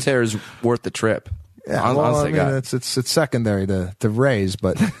Sebastian's hair is worth the trip. Yeah, Honestly, well, I mean, God. it's secondary to raise,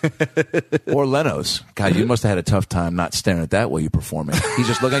 but or Leno's. God, you must have had a tough time not staring at that while you're performing. He's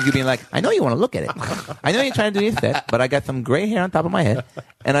just looking at you, being like, "I know you want to look at it. I know you're trying to do your set, but I got some gray hair on top of my head,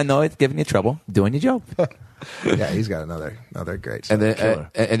 and I know it's giving you trouble doing your joke." yeah, he's got another great. And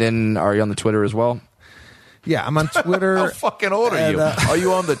set. then are you on the Twitter as well? Yeah, I'm on Twitter. How fucking old are And, you? Are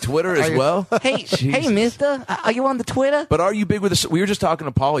you on the Twitter as well? Hey, mister, are you on the Twitter? But are you big with this? We were just talking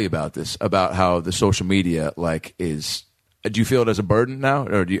to Paulie about this, about how the social media is. Do you feel it as a burden now,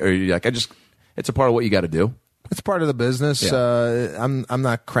 or are you like, it's a part of what you got to do? It's part of the business. Yeah. I'm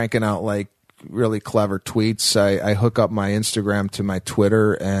not cranking out like really clever tweets. I hook up my Instagram to my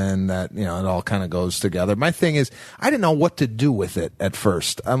Twitter, and that it all kind of goes together. My thing is, I didn't know what to do with it at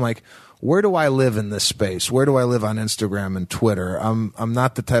first. I'm like, where do I live in this space? Where do I live on Instagram and Twitter? I'm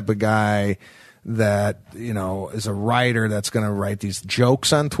not the type of guy that is a writer that's going to write these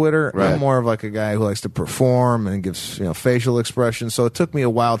jokes on Twitter. Right. I'm more of like a guy who likes to perform and gives facial expressions. So it took me a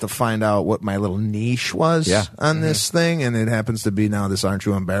while to find out what my little niche was on this thing, and it happens to be now this Aren't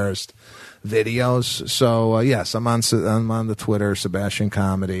You Embarrassed videos. So yes, I'm on the Twitter, Sebastian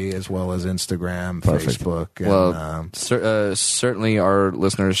Comedy, as well as Instagram, Facebook. And, Well, certainly our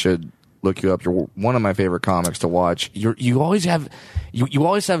listeners should look you up. You're one of my favorite comics to watch. You always have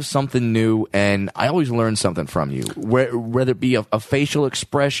something new, and I always learn something from you. Whether it be a facial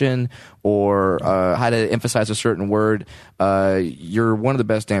expression or how to emphasize a certain word, you're one of the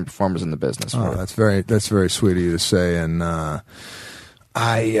best damn performers in the business. Oh, that's very sweet of you to say. And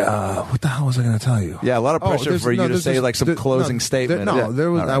what the hell was I going to tell you? Yeah, a lot of pressure for you to say like some closing statement.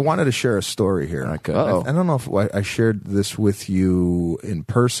 There was. All right. I wanted to share a story here. Okay. Uh-oh. I don't know if I shared this with you in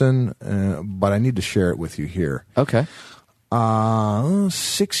person, but I need to share it with you here. Okay.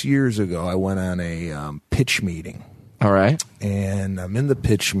 6 years ago, I went on a pitch meeting. All right. And I'm in the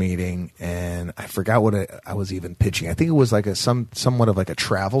pitch meeting, and I forgot what I was even pitching. I think it was like somewhat of like a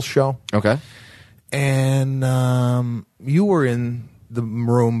travel show. Okay. And you were in the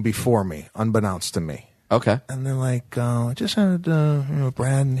room before me, unbeknownst to me. Okay. And they're like, I just had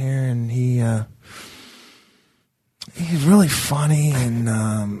Brad in here, and he's really funny,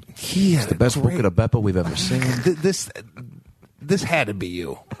 and he had The best Boca de Beppo we've ever seen. This had to be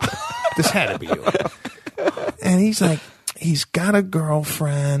you. This had to be you. And he's like, he's got a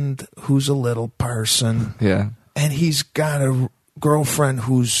girlfriend who's a little person. Yeah. And he's got a girlfriend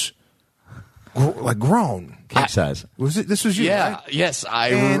who's grown. King size. This was you, Yeah. right? Yes. I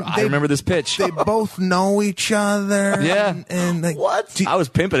And they- remember this pitch. They both know each other. Yeah. And like, What? I was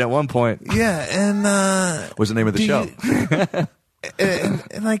pimping at one point. yeah. And What's the name of the show? and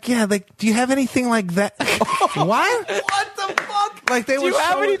like, yeah, like, do you have anything like that? What? What the fuck? Like they Do were you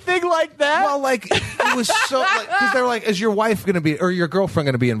have so- anything like that? Well, like it was so because they were like, "Is your wife going to be or your girlfriend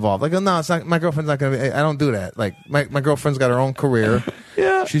going to be involved?" Like, no, it's not. My girlfriend's not going to be. I don't do that. Like, my girlfriend's got her own career.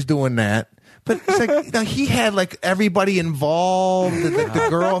 Yeah. she's doing that. But it's like he had like everybody involved. The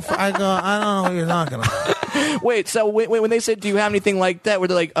girlfriend. I go, I don't know what you're talking about. Wait, so when they said, "Do you have anything like that?" Were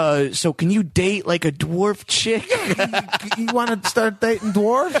they like, so can you date like a dwarf chick?" You want to start dating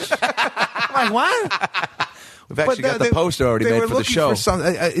dwarfs? I'm like, what? We've actually got the poster already they made were for the looking show.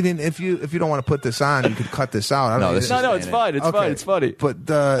 I mean, if you don't want to put this on, you could cut this out. I don't No, know. this is- No, it's fine. It's fine. It's funny. But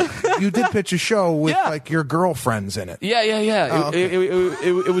you did pitch a show with Yeah. like your girlfriends in it. Yeah. Oh, okay.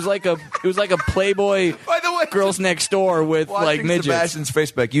 It was like a Playboy By the way, Girls Next Door with watching like midgets. Sebastian's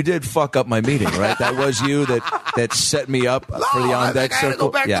Facebook, you did fuck up my meeting, right? That was you that set me up for the on deck I had to circle.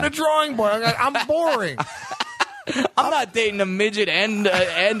 go back to the drawing board. I'm boring. I'm not dating a midget and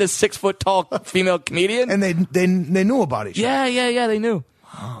a 6 foot tall female comedian. And they knew about each other. Yeah. They knew.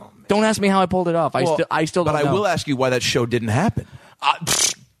 Don't ask me how I pulled it off. I still don't But know. I will ask you why that show didn't happen.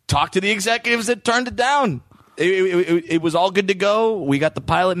 Talk to the executives that turned it down. It was all good to go. We got the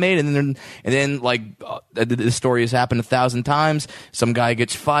pilot made, and then like this story has happened 1,000 times. Some guy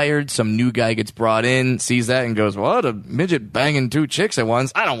gets fired, some new guy gets brought in, sees that, and goes, "What, a midget banging 2 chicks at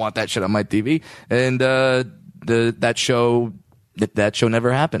once? I don't want that shit on my TV." And that show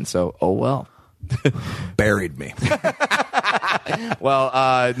never happened. So oh well. Buried me. Well,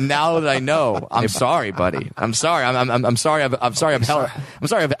 now that I know, I'm sorry, buddy. I'm sorry. I'm sorry.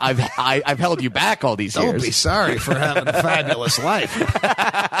 I've held you back all these years. Don't be sorry for having a fabulous life.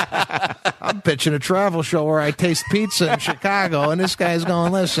 I'm pitching a travel show where I taste pizza in Chicago, and this guy's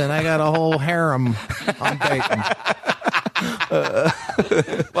going, listen, I got a whole harem I'm dating.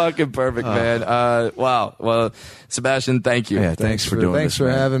 Fucking perfect, man. Wow. Well, Sebastian, thank you. Yeah, thanks for doing Thanks this. for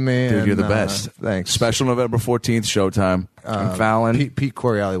man. having me. Dude, and, you're the best. Thanks. Special November 14th showtime. I'm Fallon. Pete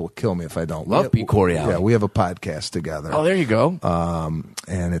Coriali will kill me if I don't. Love Pete Coriali. Yeah, we have a podcast together. Oh, there you go.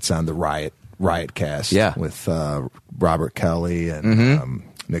 And it's on the Riotcast. Yeah. With Robert Kelly and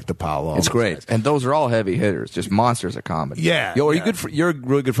Nick DiPaolo. It's great. And those are all heavy hitters, just monsters of comedy. Yeah. Yo, are yeah. you good? You're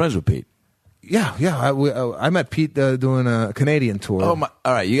really good friends with Pete. Yeah. I met Pete doing a Canadian tour. Oh my!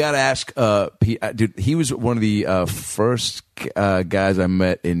 All right, you got to ask Pete, dude. He was one of the first guys I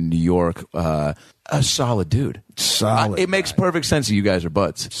met in New York. A solid dude. Solid. It makes guy. perfect sense that you guys are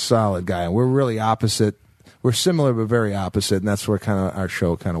buds. Solid guy. And we're really opposite. We're similar but very opposite, and that's where kind of our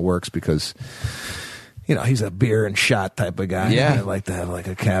show kind of works because, you know, he's a beer and shot type of guy. Yeah. I like to have like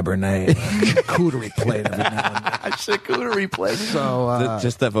a Cabernet, and a charcuterie plate every now and then. Charcuterie plate. So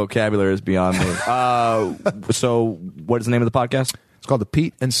Just that vocabulary is beyond me. So, what is the name of the podcast? it's called the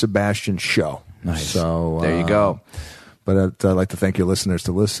Pete and Sebastian Show. Nice. So There you go. But I'd like to thank your listeners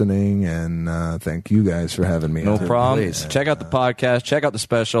for listening, and thank you guys for having me. No on. problem. please. Check out the podcast. Check out the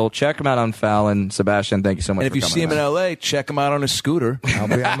special. Check him out on Fallon. Sebastian, thank you so much. And if for you coming see him on. in L.A., check him out on his scooter. I'll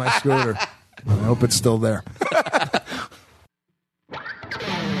be on my scooter. I hope it's still there. So,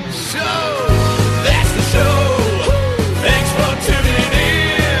 that's the show. Thanks for tuning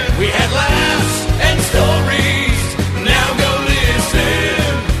in. We had laughs and stories. Now go listen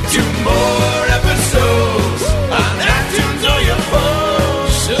to more episodes on iTunes or your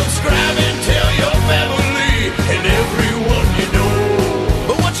phone. Subscribe and tell your family and everyone you know.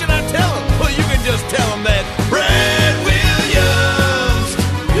 But what should I tell them? Well, you can just tell them that Brad Williams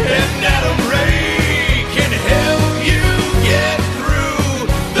and Adam Ray can help you get through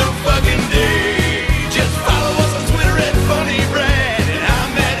the fucking day. Just follow us on Twitter at Funny Brad, and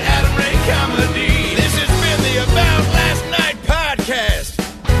I'm at Adam Ray Comedy. This has been the About Last Night podcast.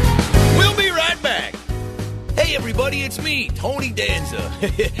 We'll be right back. Hey everybody, it's me, Tony Danza.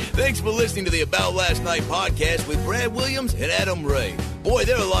 Thanks for listening to the About Last Night podcast with Brad Williams and Adam Ray. Boy,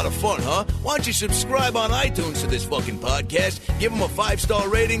 they're a lot of fun, huh? Why don't you subscribe on iTunes to this fucking podcast, give them a 5-star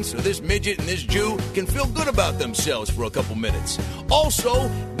rating so this midget and this Jew can feel good about themselves for a couple minutes. Also,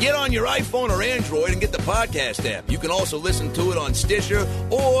 get on your iPhone or Android and get the podcast app. You can also listen to it on Stitcher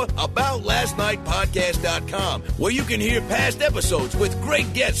or AboutLastNightPodcast.com, where you can hear past episodes with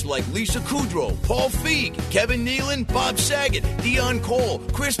great guests like Lisa Kudrow, Paul Feig, Kevin Nealon, Bob Saget, Dion Cole,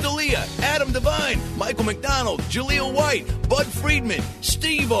 Chris D'Elia, Adam Devine, Michael McDonald, Jaleel White, Bud Friedman,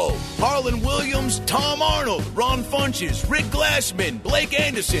 Steve-O, Harlan Williams, Tom Arnold, Ron Funches, Rick Glassman, Blake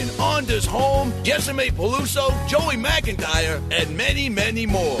Anderson, Anders Holm, Jessime Peluso, Joey McIntyre, and many, many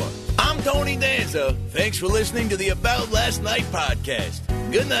more. I'm Tony Danza. Thanks for listening to the About Last Night podcast.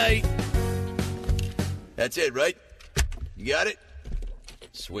 Good night. That's it, right? You got it?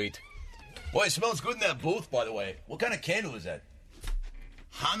 Sweet. Boy, it smells good in that booth, by the way. What kind of candle is that?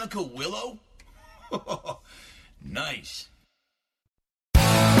 Hanukkah willow? Nice.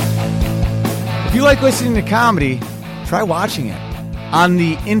 If you like listening to comedy, try watching it on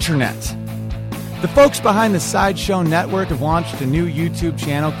the internet. The folks behind the Sideshow Network have launched a new YouTube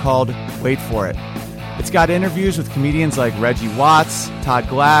channel called Wait For It. It's got interviews with comedians like Reggie Watts, Todd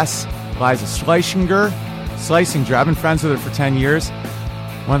Glass, Liza Schlesinger. I've been friends with her for 10 years.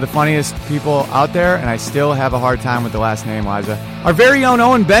 One of the funniest people out there, and I still have a hard time with the last name, Liza. Our very own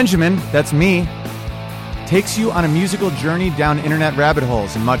Owen Benjamin, that's me, takes you on a musical journey down internet rabbit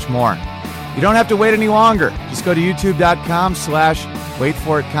holes and much more. You don't have to wait any longer. Just go to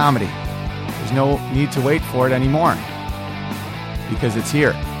youtube.com/waitforitcomedy. There's no need to wait for it anymore because it's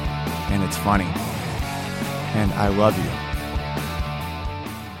here and it's funny. And I love you.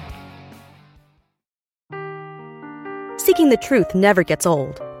 Seeking the truth never gets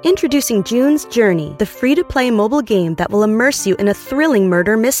old. Introducing June's Journey, the free-to-play mobile game that will immerse you in a thrilling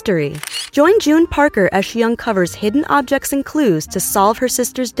murder mystery. Join June Parker as she uncovers hidden objects and clues to solve her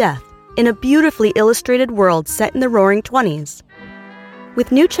sister's death in a beautifully illustrated world set in the Roaring '20s.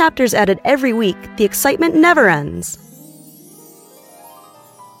 With new chapters added every week, the excitement never ends.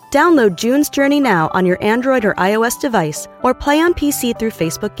 Download June's Journey now on your Android or iOS device, or play on PC through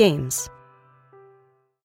Facebook Games.